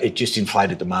 you know, it just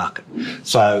inflated the market.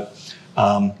 So,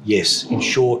 yes, in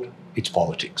short, it's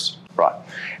politics. Right.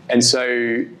 And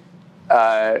so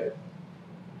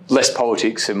less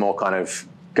politics and more kind of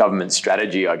government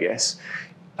strategy, I guess.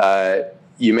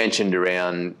 You mentioned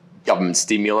around government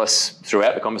stimulus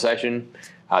throughout the conversation.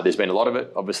 There's been a lot of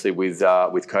it, obviously, with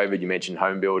COVID. You mentioned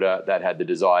home builder. That had the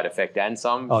desired effect and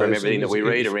some from everything that we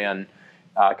read around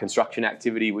construction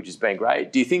activity, which has been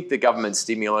great. Do you think the government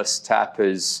stimulus tap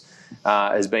has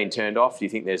been turned off? Do you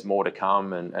think there's more to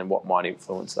come, and what might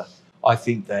influence that? I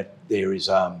think that there is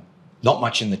not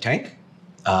much in the tank.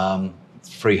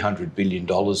 $300 billion,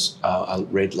 I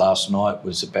read last night,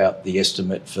 was about the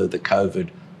estimate for the COVID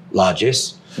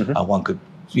largesse. Mm-hmm.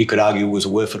 You could argue was it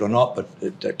worth it or not, but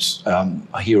that's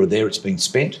here or there it's been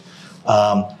spent.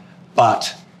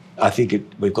 But I think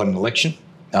we've got an election,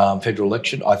 federal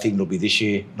election. I think it'll be this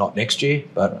year, not next year,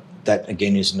 but that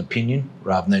again is an opinion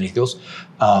rather than anything else.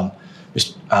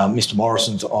 Mr.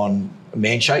 Morrison's on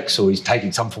Manshake, so he's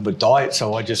taking some form of diet.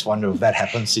 So I just wonder if that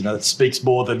happens. You know, it speaks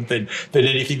more than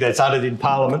anything that's uttered in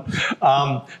Parliament.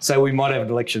 So we might have an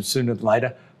election sooner than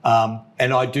later.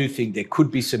 And I do think there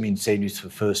could be some incentives for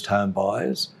first home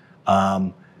buyers,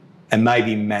 and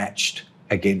maybe matched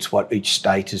against what each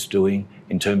state is doing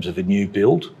in terms of a new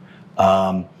build,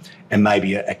 and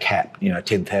maybe a cap,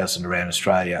 10,000 around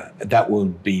Australia. That will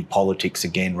be politics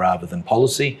again rather than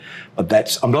policy.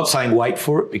 But I'm not saying wait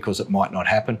for it because it might not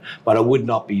happen, but I would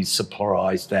not be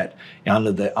surprised that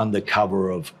under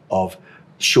cover of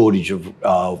shortage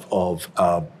of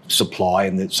supply,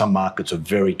 and that some markets are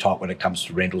very tight when it comes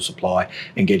to rental supply,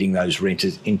 and getting those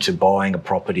renters into buying a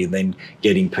property and then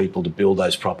getting people to build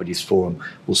those properties for them.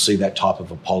 We'll see that type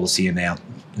of a policy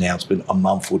announcement a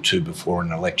month or two before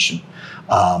an election.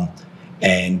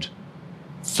 And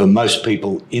for most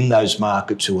people in those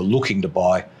markets who are looking to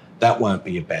buy, that won't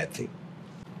be a bad thing.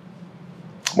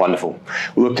 Wonderful.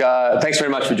 Look, thanks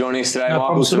very much for joining us today,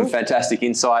 Michael. Some fantastic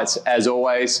insights as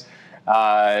always.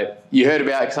 You heard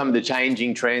about some of the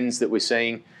changing trends that we're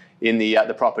seeing in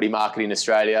the property market in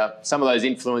Australia, some of those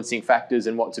influencing factors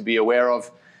and what to be aware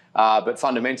of. But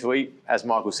fundamentally, as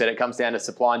Michael said, it comes down to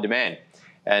supply and demand.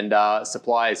 And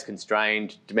supply is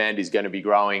constrained, demand is going to be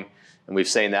growing. And we've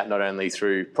seen that not only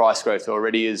through price growth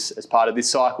already as part of this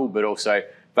cycle, but also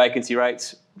vacancy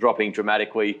rates dropping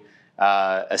dramatically,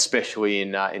 especially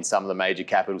in some of the major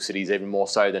capital cities, even more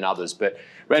so than others. But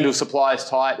rental supply is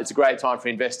tight. It's a great time for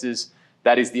investors.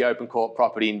 That is the Open Court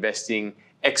Property Investing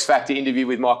X Factor interview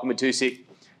with Michael Matusik.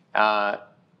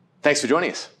 Thanks for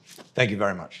joining us. Thank you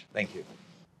very much. Thank you.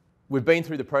 We've been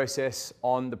through the process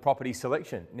on the property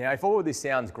selection. Now, if all of this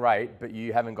sounds great, but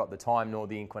you haven't got the time nor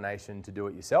the inclination to do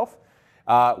it yourself,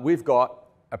 we've got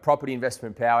a property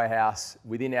investment powerhouse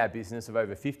within our business of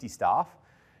over 50 staff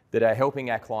that are helping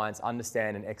our clients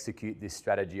understand and execute this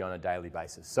strategy on a daily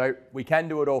basis. So we can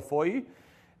do it all for you.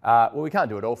 Well, we can't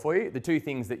do it all for you. The two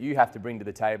things that you have to bring to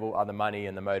the table are the money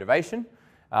and the motivation.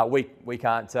 We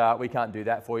can't do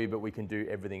that for you, but we can do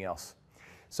everything else.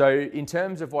 So in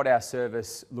terms of what our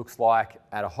service looks like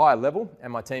at a high level,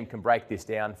 and my team can break this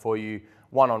down for you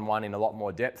one-on-one in a lot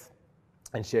more depth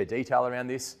and share detail around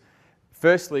this.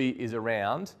 Firstly is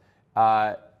around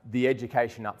the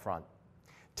education up front.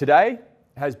 Today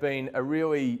has been a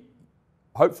really,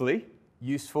 hopefully,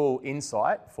 useful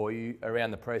insight for you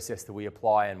around the process that we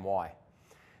apply and why.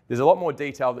 There's a lot more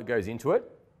detail that goes into it,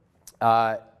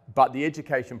 but the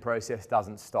education process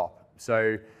doesn't stop.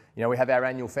 So, we have our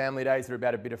annual family days that are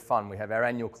about a bit of fun. We have our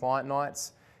annual client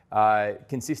nights,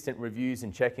 consistent reviews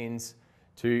and check-ins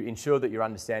to ensure that you're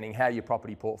understanding how your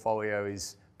property portfolio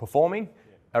is performing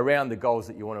around the goals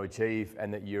that you want to achieve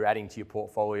and that you're adding to your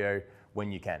portfolio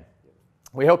when you can.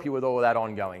 We help you with all of that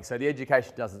ongoing. So the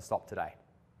education doesn't stop today.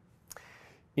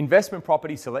 Investment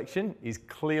property selection is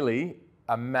clearly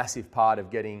a massive part of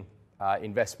getting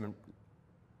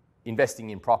investing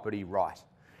in property right.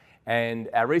 And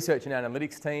our research and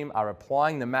analytics team are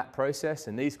applying the MAP process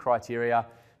and these criteria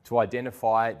to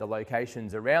identify the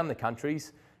locations around the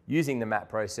countries using the MAP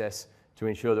process to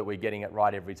ensure that we're getting it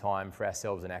right every time for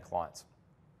ourselves and our clients.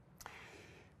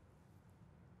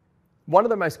 One of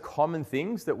the most common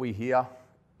things that we hear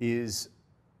is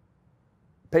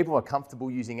people are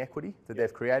comfortable using equity that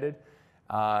they've created.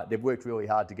 They've worked really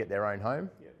hard to get their own home.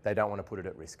 They don't want to put it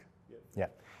at risk. Yeah.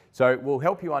 So we'll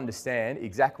help you understand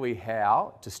exactly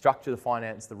how to structure the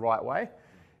finance the right way.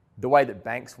 The way that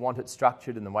banks want it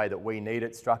structured and the way that we need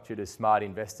it structured as smart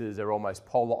investors are almost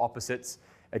polar opposites.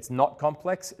 It's not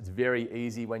complex. It's very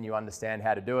easy when you understand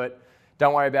how to do it.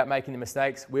 Don't worry about making the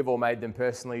mistakes. We've all made them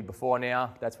personally before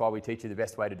now. That's why we teach you the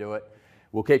best way to do it.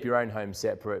 We'll keep your own home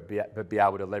separate, but be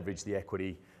able to leverage the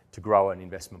equity to grow an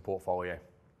investment portfolio.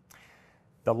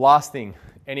 The last thing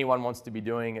anyone wants to be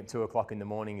doing at 2 o'clock in the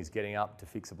morning is getting up to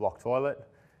fix a block toilet.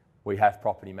 We have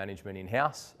property management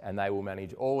in-house and they will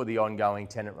manage all of the ongoing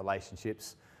tenant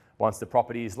relationships once the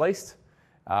property is leased.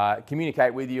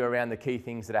 Communicate with you around the key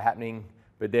things that are happening,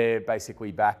 but they're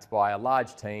basically backed by a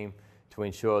large team to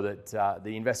ensure that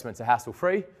the investments are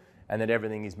hassle-free and that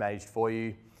everything is managed for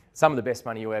you. Some of the best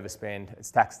money you ever spend,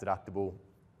 it's tax deductible.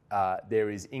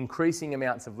 There is increasing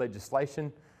amounts of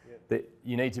legislation that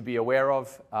you need to be aware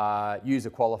of. Use a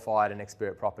qualified and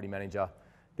expert property manager.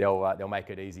 They'll make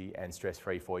it easy and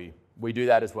stress-free for you. We do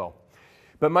that as well.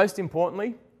 But most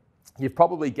importantly, you've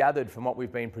probably gathered from what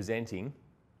we've been presenting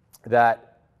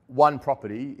that one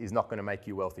property is not going to make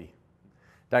you wealthy.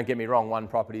 Don't get me wrong, one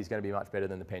property is going to be much better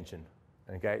than the pension.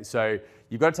 Okay, so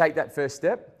you've got to take that first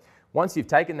step. Once you've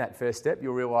taken that first step,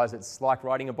 you'll realise it's like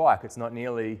riding a bike. It's not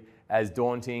nearly as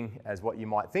daunting as what you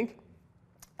might think.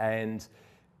 And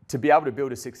to be able to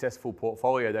build a successful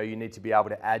portfolio, though, you need to be able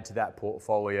to add to that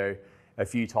portfolio a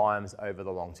few times over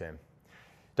the long term.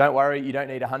 Don't worry, you don't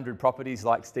need 100 properties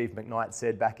like Steve McKnight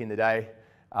said back in the day.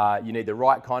 You need the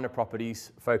right kind of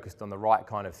properties focused on the right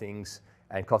kind of things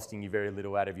and costing you very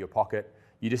little out of your pocket.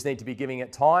 You just need to be giving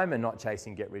it time and not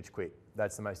chasing get rich quick.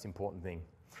 That's the most important thing.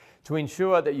 To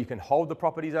ensure that you can hold the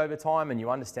properties over time and you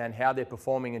understand how they're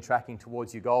performing and tracking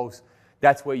towards your goals,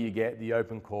 that's where you get the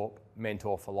Open Corp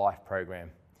Mentor for Life program.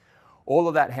 All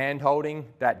of that hand-holding,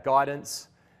 that guidance,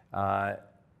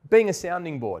 being a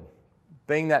sounding board,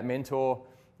 being that mentor.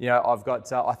 You know, I've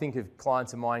got, I think of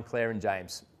clients of mine, Claire and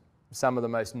James, some of the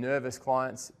most nervous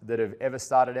clients that have ever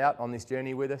started out on this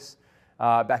journey with us.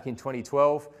 Back in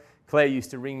 2012, Claire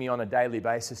used to ring me on a daily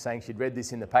basis saying she'd read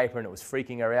this in the paper and it was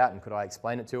freaking her out and could I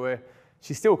explain it to her.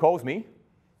 She still calls me.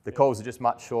 The calls are just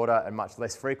much shorter and much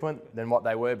less frequent than what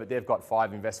they were, but they've got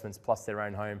 5 investments plus their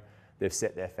own home. They've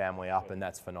set their family up and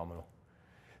that's phenomenal.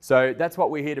 So that's what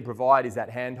we're here to provide, is that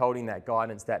hand-holding, that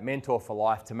guidance, that mentor for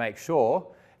life to make sure,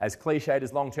 as cliched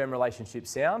as long-term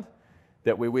relationships sound,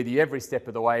 that we're with you every step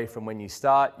of the way from when you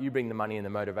start. You bring the money and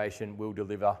the motivation, we'll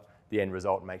deliver the end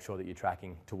result and make sure that you're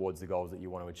tracking towards the goals that you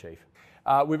want to achieve.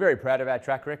 We're very proud of our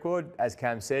track record. As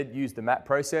Cam said, use the MAP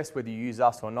process, whether you use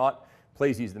us or not.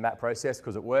 Please use the MAP process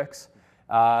because it works.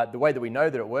 The way that we know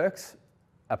that it works,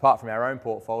 apart from our own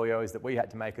portfolio, is that we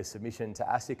had to make a submission to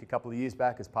ASIC a couple of years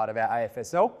back as part of our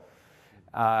AFSL.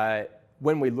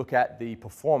 When we look at the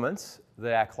performance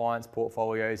that our clients'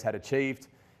 portfolios had achieved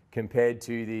compared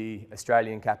to the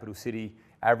Australian capital city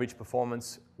average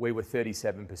performance, we were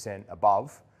 37%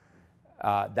 above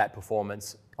that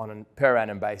performance on a per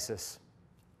annum basis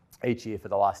each year for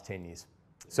the last 10 years.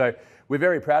 So we're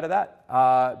very proud of that.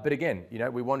 But again, you know,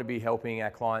 we want to be helping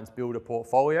our clients build a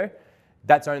portfolio.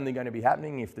 That's only going to be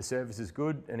happening if the service is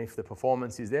good and if the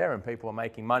performance is there and people are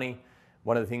making money.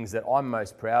 One of the things that I'm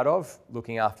most proud of,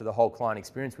 looking after the whole client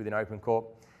experience within Open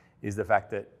Corp, is the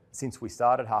fact that since we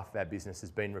started, half of our business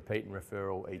has been repeat and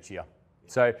referral each year.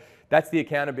 So that's the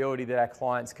accountability that our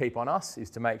clients keep on us, is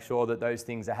to make sure that those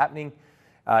things are happening.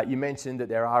 You mentioned that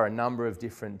there are a number of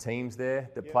different teams there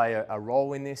that play a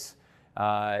role in this.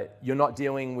 You're not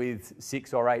dealing with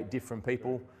 6 or 8 different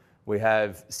people. We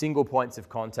have single points of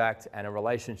contact and a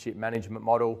relationship management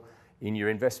model in your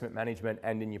investment management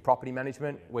and in your property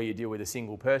management, where you deal with a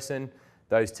single person.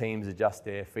 Those teams are just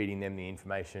there feeding them the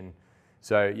information.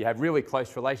 So you have really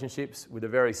close relationships with a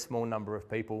very small number of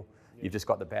people. You've just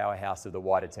got the powerhouse of the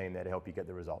wider team there to help you get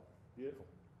the result. Beautiful.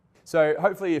 So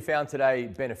hopefully you found today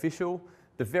beneficial.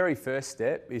 the very first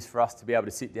step is for us to be able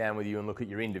to sit down with you and look at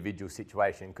your individual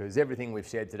situation, because everything we've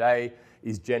shared today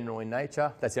is general in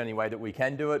nature. That's the only way that we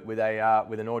can do it with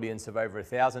an audience of over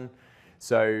 1,000.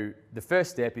 So the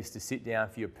first step is to sit down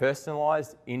for your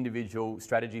personalised individual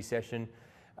strategy session,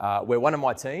 where one of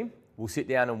my team will sit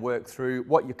down and work through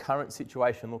what your current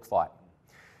situation looks like.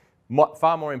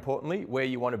 Far more importantly, where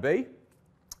you want to be,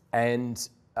 and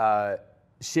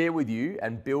share with you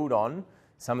and build on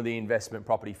some of the investment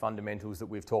property fundamentals that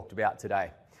we've talked about today.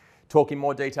 Talk in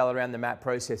more detail around the MAP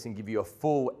process and give you a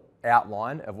full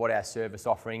outline of what our service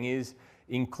offering is,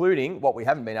 including what we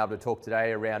haven't been able to talk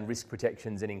today around risk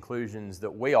protections and inclusions that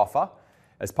we offer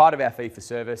as part of our fee for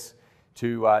service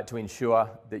to ensure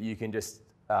that you can just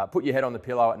put your head on the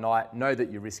pillow at night, know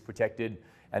that you're risk protected,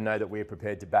 and know that we're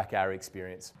prepared to back our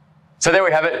experience. So there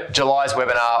we have it, July's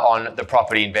webinar on the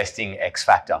Property Investing X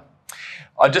Factor.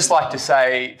 I'd just like to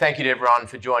say thank you to everyone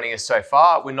for joining us so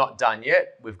far. We're not done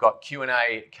yet. We've got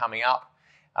Q&A coming up.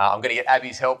 I'm going to get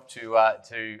Abby's help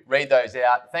to read those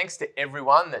out. Thanks to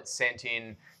everyone that sent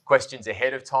in questions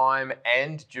ahead of time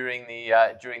and during the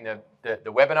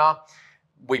webinar.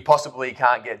 We possibly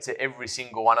can't get to every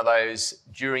single one of those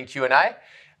during Q&A,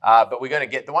 but we're going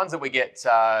to get the ones that we get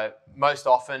most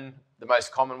often, the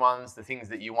most common ones, the things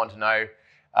that you want to know.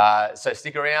 So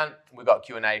stick around. We've got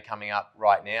Q&A coming up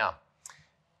right now.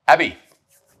 Abby,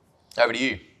 over to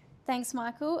you. Thanks,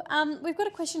 Michael. We've got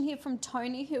a question here from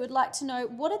Tony, who would like to know,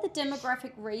 what are the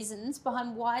demographic reasons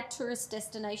behind why tourist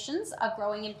destinations are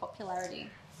growing in popularity?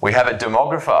 We have a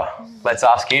demographer. Let's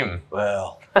ask him.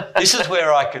 Well, this is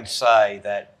where I can say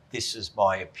that this is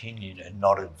my opinion and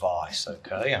not advice.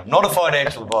 Okay, I'm not a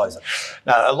financial advisor.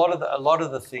 No, a lot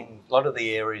of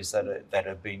the areas that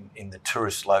have been in the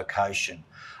tourist location,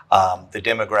 the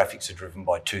demographics are driven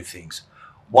by two things.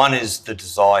 One is the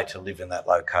desire to live in that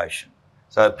location.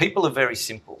 So people are very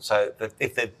simple. So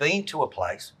if they've been to a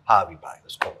place, Harvey Bay,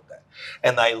 let's call it that,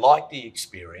 and they like the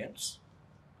experience,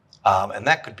 and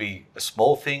that could be a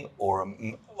small thing or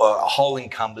a whole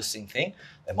encompassing thing,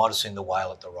 they might have seen the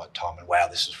whale at the right time and, wow,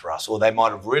 this is for us. Or they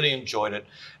might have really enjoyed it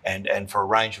and for a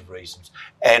range of reasons.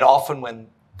 And often when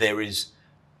there is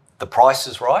the price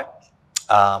is right,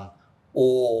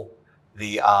 or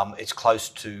it's close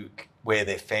to where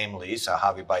their family is, so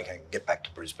Harvey Bay can get back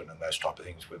to Brisbane and those type of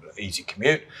things with an easy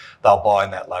commute, they'll buy in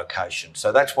that location.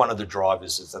 So that's one of the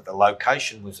drivers, is that the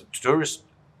location was a tourist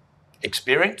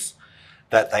experience,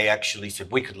 that they actually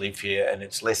said, we could live here and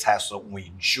it's less hassle and we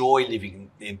enjoy living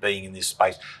in being in this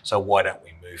space, so why don't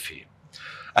we move here?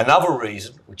 Another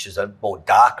reason, which is a more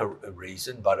darker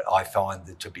reason, but I find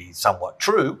it to be somewhat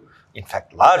true, in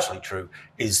fact largely true,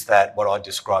 is that what I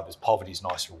describe as poverty is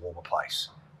nicer, warmer place.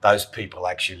 Those people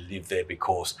actually live there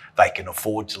because they can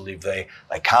afford to live there.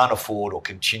 They can't afford or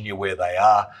continue where they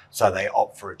are, so they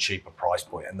opt for a cheaper price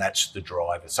point, and that's the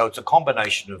driver. So it's a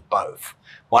combination of both.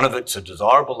 One of it's a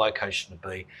desirable location to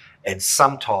be, and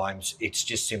sometimes it's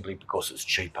just simply because it's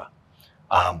cheaper.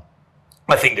 I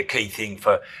think the key thing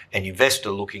for an investor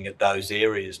looking at those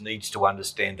areas needs to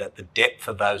understand that the depth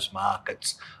of those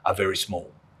markets are very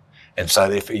small. And so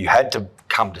if you had to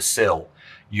come to sell,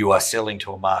 you are selling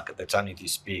to a market that's only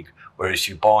this big, whereas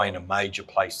you buy in a major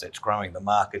place that's growing, the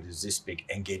market is this big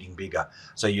and getting bigger.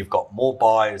 So you've got more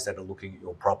buyers that are looking at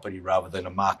your property rather than a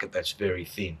market that's very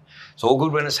thin. It's all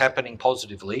good when it's happening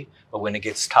positively, but when it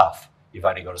gets tough, you've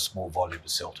only got a small volume to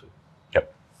sell to.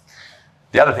 Yep.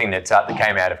 The other thing that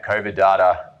came out of COVID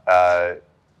data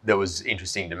that was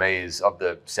interesting to me is, of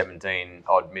the 17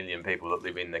 odd million people that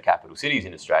live in the capital cities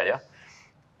in Australia,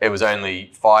 it was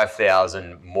only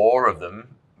 5,000 more of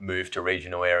them moved to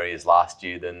regional areas last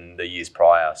year than the years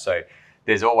prior. So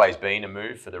there's always been a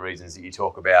move, for the reasons that you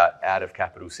talk about, out of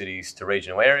capital cities to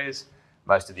regional areas.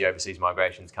 Most of the overseas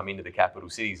migrations come into the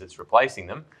capital cities that's replacing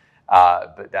them.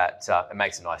 But that it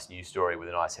makes a nice news story with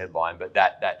a nice headline, but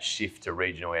that shift to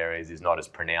regional areas is not as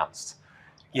pronounced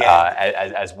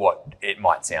as what it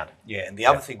might sound. Yeah, and the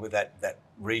other thing with that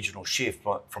regional shift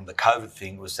from the COVID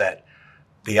thing was that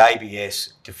the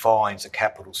ABS defines a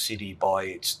capital city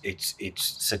by its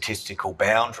statistical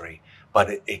boundary,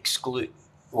 but it excludes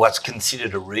what's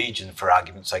considered a region, for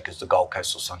argument's sake, as the Gold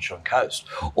Coast or Sunshine Coast,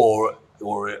 or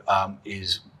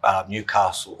is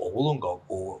Newcastle or Wollongong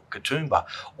or Katoomba,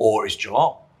 or is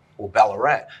Geelong or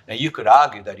Ballarat. Now you could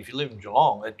argue that if you live in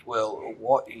Geelong,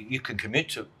 you can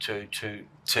commute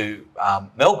to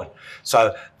Melbourne.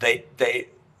 So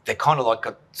they're kind of like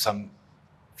got some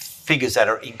figures that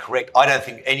are incorrect. I don't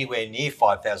think anywhere near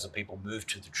 5,000 people move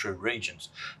to the true regions.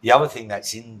 The other thing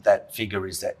that's in that figure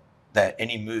is that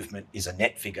any movement is a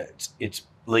net figure. It's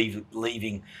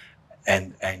leaving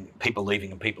and people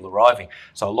leaving and people arriving.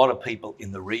 So a lot of people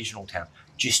in the regional town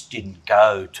just didn't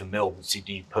go to Melbourne,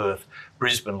 Sydney, Perth,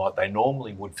 Brisbane like they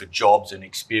normally would for jobs and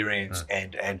experience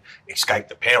and escape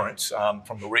the parents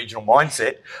from the regional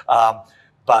mindset.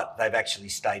 But they've actually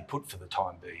stayed put for the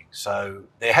time being. So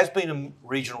there has been a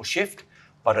regional shift,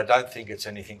 but I don't think it's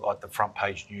anything like the front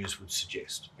page news would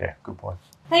suggest. Yeah, good point.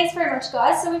 Thanks very much,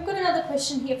 guys. So we've got another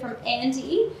question here from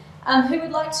Andy, who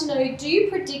would like to know, do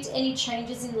you predict any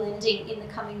changes in lending in the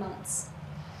coming months?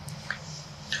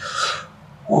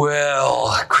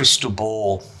 Well, crystal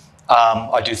ball.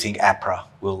 I do think APRA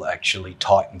will actually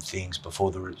tighten things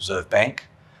before the Reserve Bank.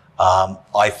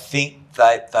 I think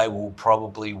that they will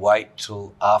probably wait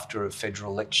till after a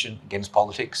federal election against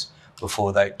politics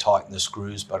before they tighten the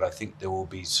screws, but I think there will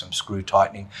be some screw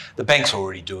tightening. The bank's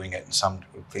already doing it in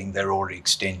something. They're already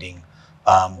extending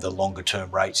the longer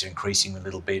term rates, increasing a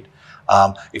little bit.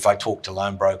 If I talk to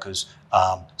loan brokers,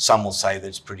 some will say that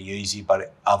it's pretty easy,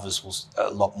 but others will,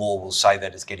 a lot more will say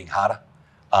that it's getting harder.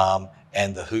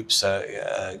 And the hoops are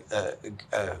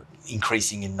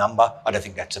increasing in number. I don't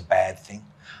think that's a bad thing.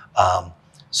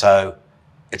 So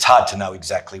it's hard to know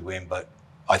exactly when, but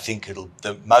I think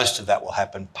most of that will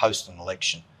happen post an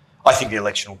election. I think the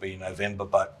election will be in November,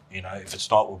 but if it's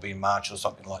not, it will be in March or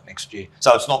something like next year.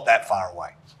 So it's not that far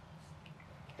away.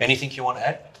 Anything you want to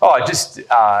add? Oh, just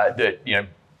that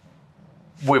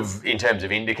we've, in terms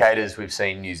of indicators, we've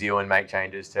seen New Zealand make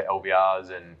changes to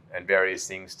LVRs and various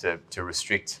things to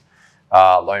restrict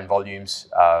loan volumes.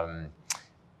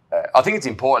 I think it's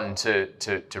important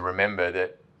to remember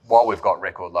that while we've got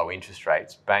record low interest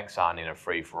rates, banks aren't in a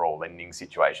free-for-all lending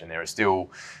situation. There are still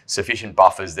sufficient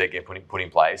buffers that get put in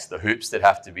place. The hoops that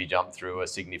have to be jumped through are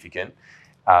significant.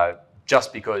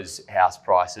 Just because house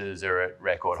prices are at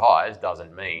record highs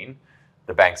doesn't mean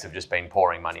the banks have just been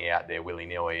pouring money out there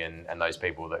willy-nilly, and those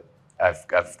people that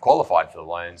have qualified for the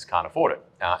loans can't afford it,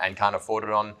 and can't afford it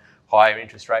on higher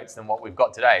interest rates than what we've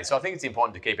got today. So I think it's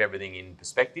important to keep everything in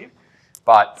perspective.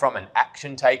 But from an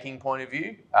action-taking point of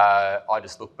view, I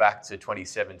just look back to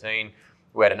 2017.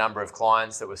 We had a number of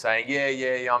clients that were saying,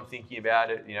 yeah, I'm thinking about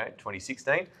it,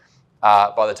 2016.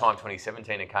 By the time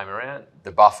 2017 had came around,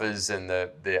 the buffers and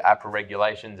the APRA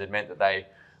regulations had meant that they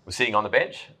were sitting on the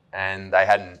bench and they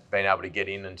hadn't been able to get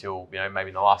in until maybe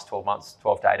in the last 12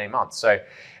 to 18 months. So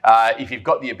if you've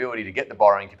got the ability to get the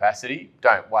borrowing capacity,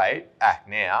 don't wait, act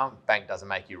now. Bank doesn't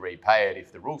make you repay it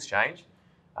if the rules change.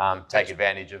 Take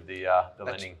advantage of the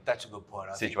lending. That's a good point.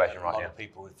 I situation think right now. A lot of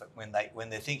people, when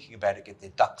they're thinking about it, get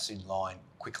their ducks in line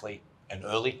quickly and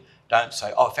early. Don't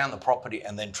say, I found the property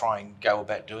and then try and go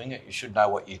about doing it. You should know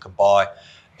what you can buy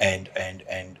and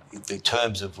the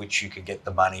terms of which you can get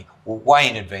the money way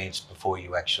in advance before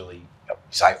you actually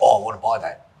say, I want to buy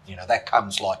that. That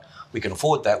comes like, we can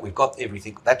afford that. We've got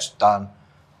everything. That's done.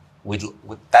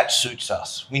 That suits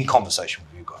us. In conversation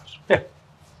with you guys. Yeah.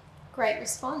 Great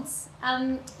response.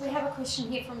 We have a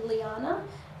question here from Liana,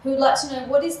 who would like to know,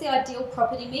 what is the ideal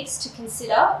property mix to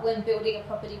consider when building a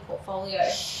property portfolio?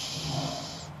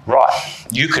 Right.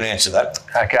 You can answer that.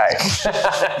 Okay.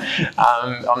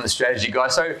 I'm the strategy guy.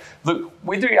 So look,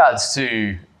 with regards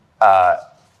to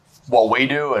what we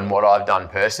do and what I've done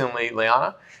personally,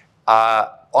 Liana,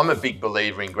 I'm a big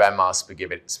believer in grandma's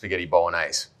spaghetti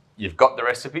bolognese. You've got the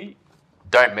recipe,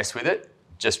 don't mess with it,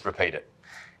 just repeat it.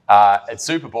 It's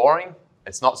super boring,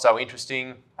 it's not so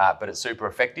interesting, but it's super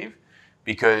effective,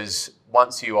 because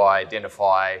once you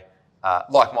identify,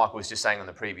 like Michael was just saying on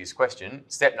the previous question,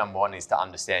 step number one is to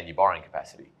understand your borrowing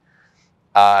capacity.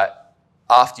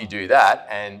 After you do that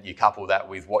and you couple that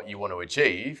with what you want to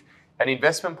achieve, an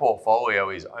investment portfolio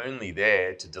is only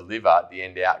there to deliver the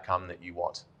end outcome that you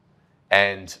want.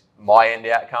 And my end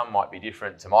outcome might be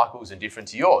different to Michael's and different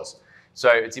to yours. So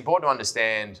it's important to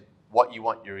understand what you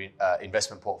want your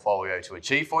investment portfolio to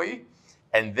achieve for you,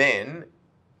 and then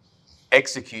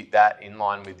execute that in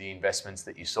line with the investments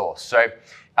that you source. So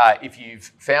if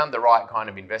you've found the right kind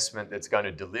of investment that's going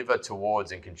to deliver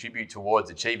towards and contribute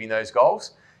towards achieving those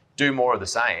goals, do more of the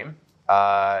same.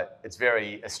 It's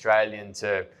very Australian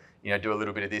to do a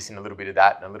little bit of this and a little bit of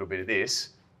that and a little bit of this.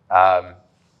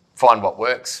 Find what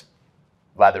works,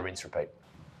 lather, rinse, repeat.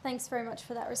 Thanks very much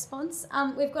for that response.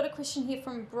 We've got a question here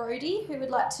from Brody, who would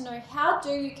like to know, how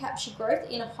do you capture growth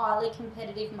in a highly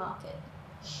competitive market?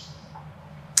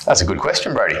 That's a good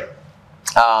question, Brody.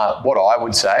 What I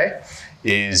would say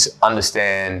is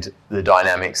understand the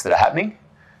dynamics that are happening.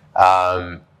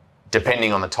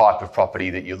 Depending on the type of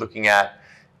property that you're looking at,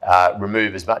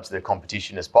 remove as much of the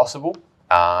competition as possible,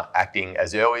 acting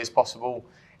as early as possible.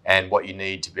 And what you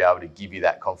need to be able to give you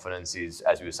that confidence is,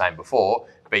 as we were saying before,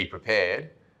 be prepared.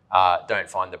 Don't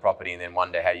find the property and then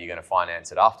wonder how you're going to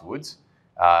finance it afterwards.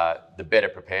 The better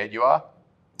prepared you are,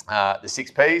 The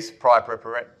 6 Ps, prior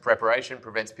preparation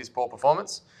prevents piss poor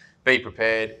performance. Be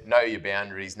prepared, know your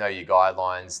boundaries, know your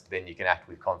guidelines, then you can act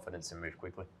with confidence and move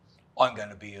quickly. I'm going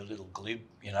to be a little glib,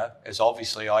 you know, as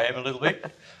obviously I am a little bit.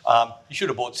 You should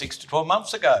have bought 6 to 12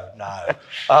 months ago. No.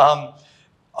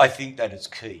 I think that it's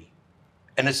key.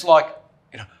 And it's like,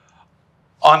 you know,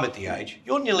 I'm at the age,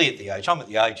 you're nearly at the age, I'm at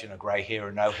the age, you know, grey hair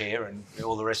and no hair and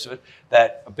all the rest of it,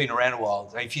 that I've been around a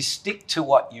while. If you stick to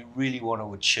what you really want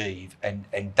to achieve and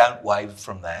don't waver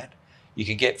from that, you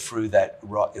can get through that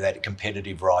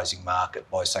competitive rising market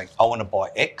by saying, I want to buy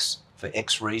X for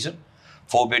X reason,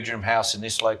 4-bedroom house in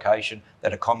this location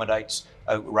that accommodates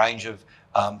a range of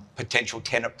potential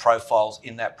tenant profiles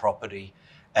in that property,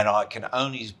 and I can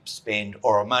only spend,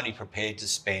 or I'm only prepared to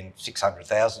spend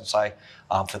 600,000, say,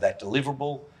 for that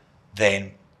deliverable,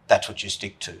 then that's what you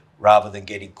stick to, rather than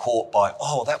getting caught by,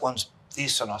 oh, that one's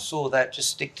this and I saw that, just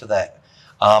stick to that.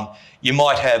 You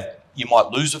might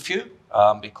lose a few,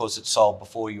 because it's sold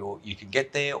before you can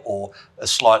get there, or a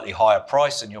slightly higher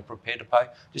price than you're prepared to pay.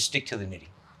 Just stick to the knitting.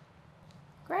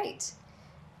 Great.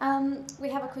 We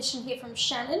have a question here from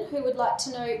Shannon, who would like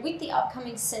to know, with the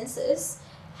upcoming census,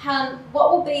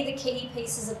 what will be the key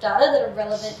pieces of data that are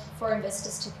relevant for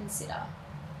investors to consider?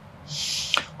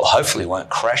 Well, hopefully it won't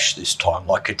crash this time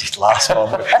like it did last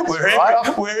time, where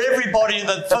everybody in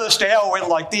the first hour went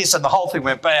like this and the whole thing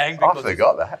went bang. I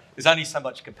forgot that. There's only so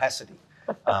much capacity.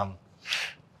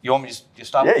 You want me to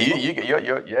start? Yeah,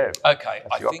 yeah. Okay,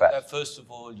 I think that first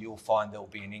of all, you'll find there'll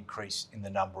be an increase in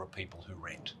the number of people who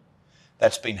rent.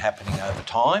 That's been happening over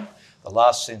time. The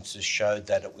last census showed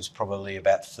that it was probably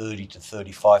about 30 to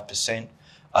 35%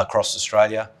 across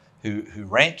Australia who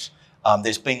rent.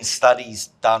 There's been studies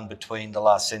done between the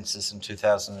last census and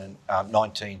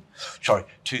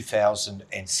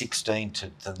 2016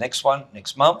 to the next one,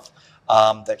 next month,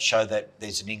 that show that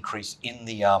there's an increase in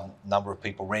the number of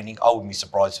people renting. I wouldn't be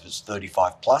surprised if it's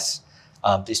 35 plus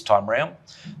this time round.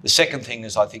 The second thing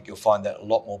is I think you'll find that a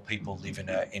lot more people live in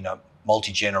a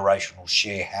multi-generational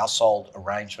share household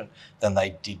arrangement than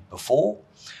they did before.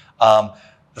 The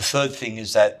third thing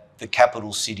is that the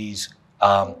capital cities,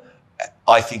 I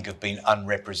think, have been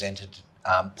unrepresented,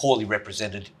 poorly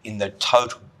represented in the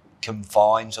total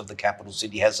confines of the capital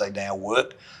city as they now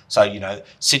work. So, you know,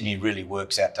 Sydney really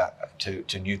works out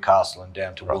to Newcastle and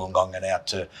down to Wollongong and out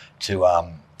to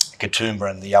Katoomba,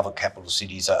 and the other capital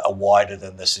cities are wider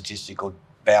than the statistical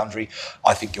boundary.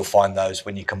 I think you'll find those,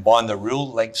 when you combine the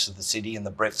real lengths of the city and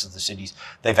the breadths of the cities,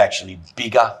 they've actually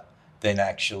bigger than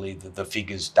actually the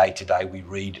figures day to day we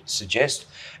read suggest.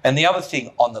 And the other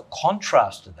thing, on the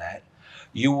contrast to that,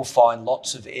 you will find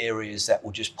lots of areas that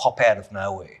will just pop out of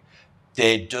nowhere.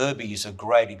 Derby is a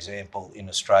great example in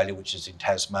Australia, which is in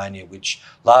Tasmania, which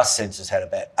last census had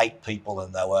about 8 people,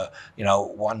 and they were, you know,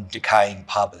 one decaying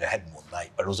pub that had more than 8,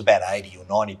 but it was about 80 or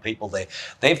 90 people there.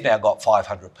 They've now got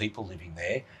 500 people living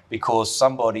there because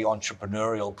somebody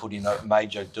entrepreneurial put in a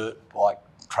major dirt bike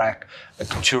track, a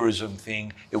tourism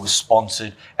thing, it was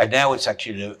sponsored, and now it's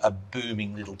actually a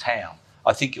booming little town.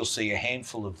 I think you'll see a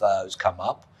handful of those come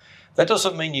up. That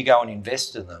doesn't mean you go and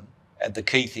invest in them. And the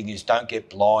key thing is, don't get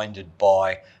blinded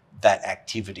by that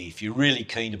activity. If you're really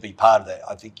keen to be part of that,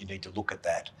 I think you need to look at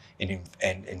that and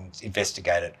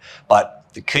investigate it. But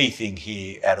the key thing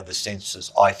here out of the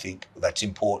census, I think that's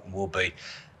important, will be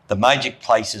the major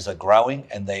places are growing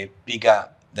and they're bigger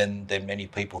than many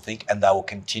people think, and they will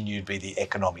continue to be the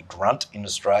economic grunt in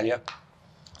Australia.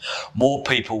 More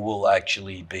people will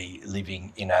actually be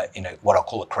living in a what I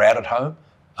call a crowded home,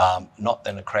 not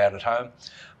than a crowded home.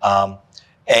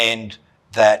 And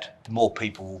that more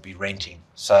people will be renting.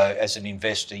 So as an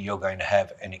investor, you're going to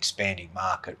have an expanding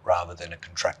market rather than a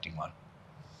contracting one.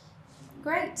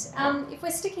 Great. If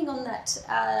we're sticking on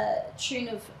that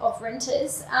tune of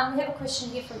renters, we have a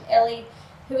question here from Ellie,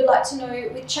 who would like to know,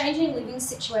 with changing living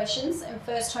situations and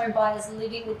first home buyers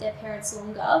living with their parents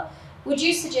longer, would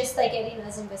you suggest they get in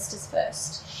as investors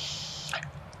first?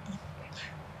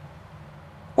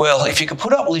 Well, if you can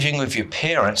put up living with your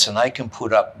parents and they can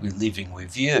put up with living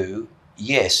with you,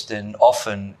 yes, then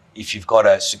often if you've got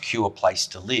a secure place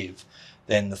to live,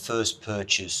 then the first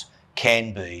purchase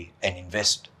can be an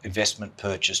investment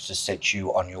purchase to set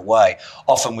you on your way.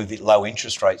 Often with the low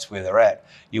interest rates where they're at,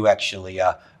 you actually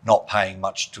are not paying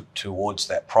much towards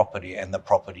that property, and the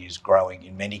property is growing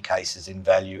in many cases in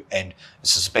value, and I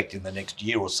suspect in the next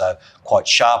year or so quite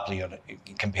sharply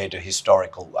compared to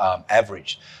historical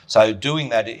average. So doing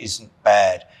that isn't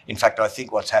bad. In fact, I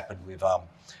think what's happened with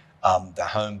the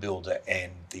home builder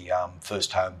and the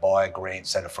first home buyer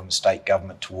grants that are from the state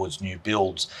government towards new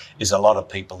builds is a lot of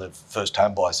people, first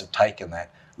home buyers, have taken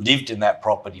that lived in that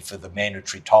property for the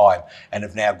mandatory time and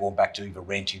have now gone back to either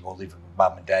renting or living with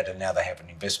mum and dad, and now they have an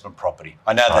investment property.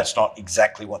 I know that's not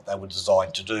exactly what they were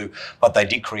designed to do, but they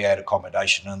did create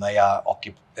accommodation, and they are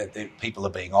people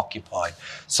are being occupied.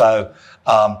 So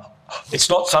it's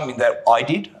not something that I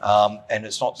did, and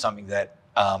it's not something that,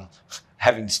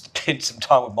 having spent some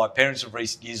time with my parents of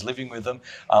recent years living with them,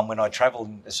 when I travel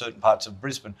in certain parts of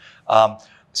Brisbane,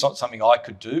 it's not something I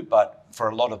could do, but for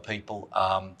a lot of people,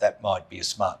 that might be a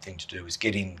smart thing to do, is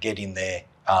get in there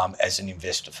as an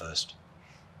investor first.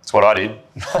 It's what I did,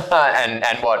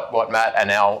 and what Matt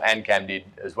and Al and Cam did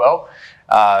as well,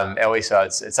 Ellie. So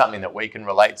it's something that we can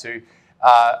relate to.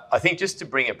 I think just to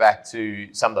bring it back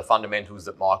to some of the fundamentals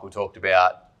that Michael talked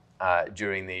about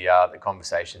during the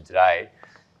conversation today,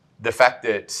 the fact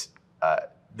that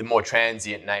the more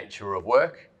transient nature of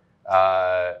work,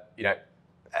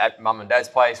 at mum and dad's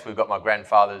place, we've got my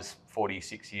grandfather's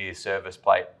 46-year service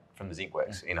plate from the zinc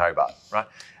works in Hobart, right?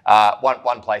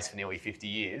 One place for nearly 50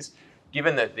 years.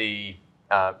 Given that the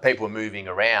people are moving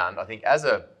around, I think as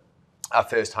a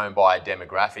first home buyer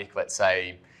demographic, let's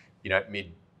say,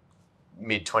 mid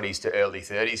 20s to early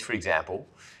 30s, for example,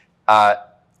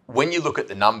 when you look at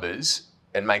the numbers,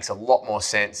 it makes a lot more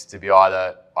sense to be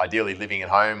either ideally living at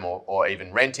home or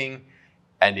even renting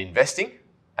and investing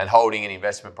and holding an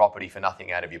investment property for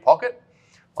nothing out of your pocket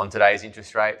on today's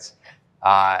interest rates,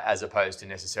 as opposed to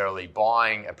necessarily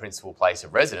buying a principal place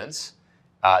of residence.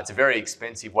 It's a very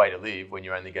expensive way to live when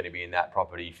you're only going to be in that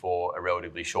property for a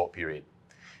relatively short period.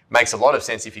 Makes a lot of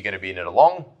sense if you're going to be in it a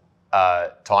long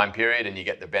time period and you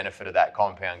get the benefit of that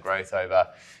compound growth over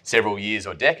several years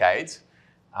or decades.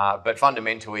 But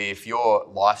fundamentally, if your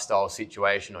lifestyle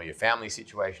situation or your family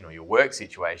situation or your work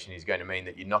situation is going to mean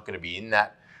that you're not going to be in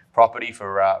that property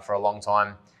for a long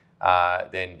time,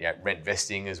 then rent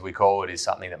vesting, as we call it, is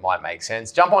something that might make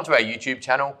sense. Jump onto our YouTube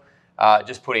channel,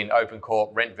 just put in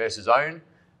OpenCorp rent versus own,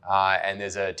 and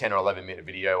there's a 10 or 11 minute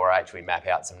video where I actually map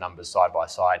out some numbers side by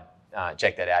side.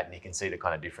 Check that out and you can see the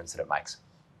kind of difference that it makes.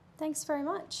 Thanks very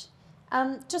much.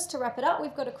 Just to wrap it up,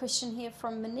 we've got a question here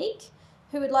from Monique,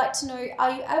 who would like to know,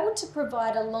 are you able to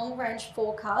provide a long-range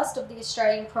forecast of the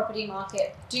Australian property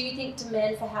market? Do you think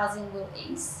demand for housing will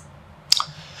ease?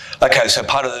 Okay, so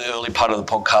part of the early part of the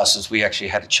podcast is we actually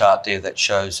had a chart there that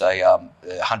shows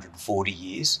 140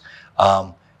 years,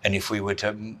 and if we were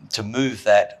to move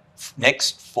that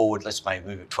next forward, let's maybe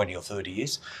move it 20 or 30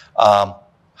 years,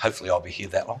 hopefully I'll be here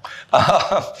that long,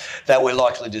 that we're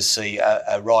likely to see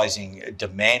a rising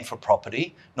demand for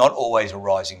property, not always a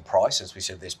rising price. As we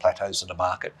said, there's plateaus in the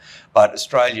market, but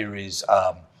Australia is,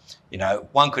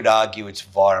 one could argue it's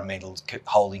environmental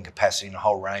holding capacity and a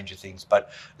whole range of things,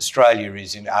 but Australia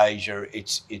is in Asia.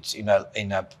 It's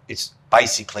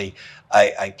basically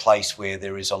a place where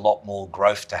there is a lot more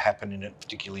growth to happen in it,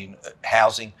 particularly in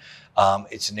housing.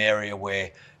 It's an area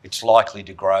where it's likely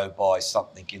to grow by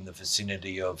something in the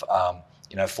vicinity of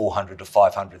 400 to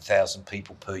 500,000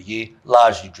 people per year,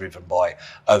 largely driven by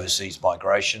overseas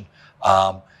migration.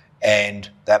 And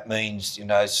that means,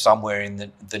 somewhere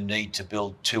in the need to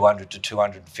build 200 to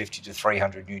 250 to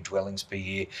 300 new dwellings per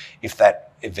year, if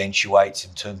that eventuates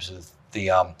in terms of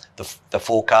the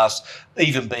forecast.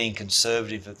 Even being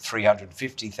conservative at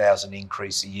 350,000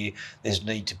 increase a year, there's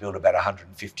need to build about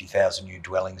 150,000 new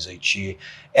dwellings each year.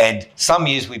 And some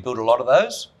years we build a lot of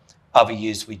those, other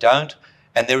years we don't.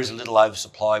 And there is a little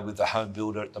oversupply with the home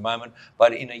builder at the moment,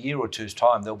 but in a year or two's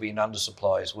time, there'll be an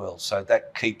undersupply as well. So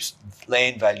that keeps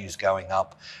land values going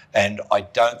up. And I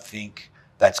don't think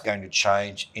that's going to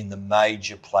change in the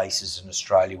major places in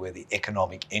Australia where the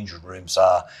economic engine rooms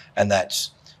are, and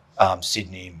that's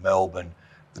Sydney, Melbourne,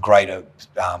 the greater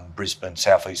Brisbane,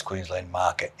 southeast Queensland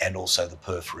market, and also the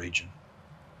Perth region.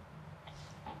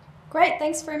 Great,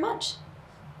 thanks very much.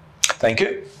 Thank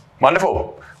you.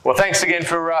 Wonderful. Well, thanks again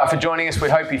for joining us. We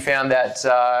hope you found that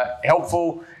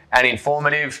helpful and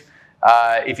informative.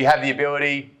 If you have the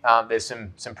ability, there's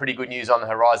some pretty good news on the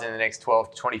horizon in the next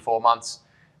 12 to 24 months.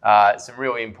 Some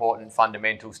really important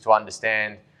fundamentals to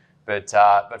understand. But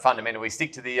fundamentally,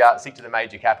 stick to the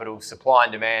major capitals. Supply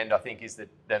and demand, I think, is the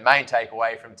main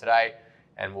takeaway from today.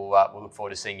 And we'll look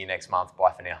forward to seeing you next month.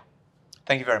 Bye for now.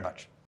 Thank you very much.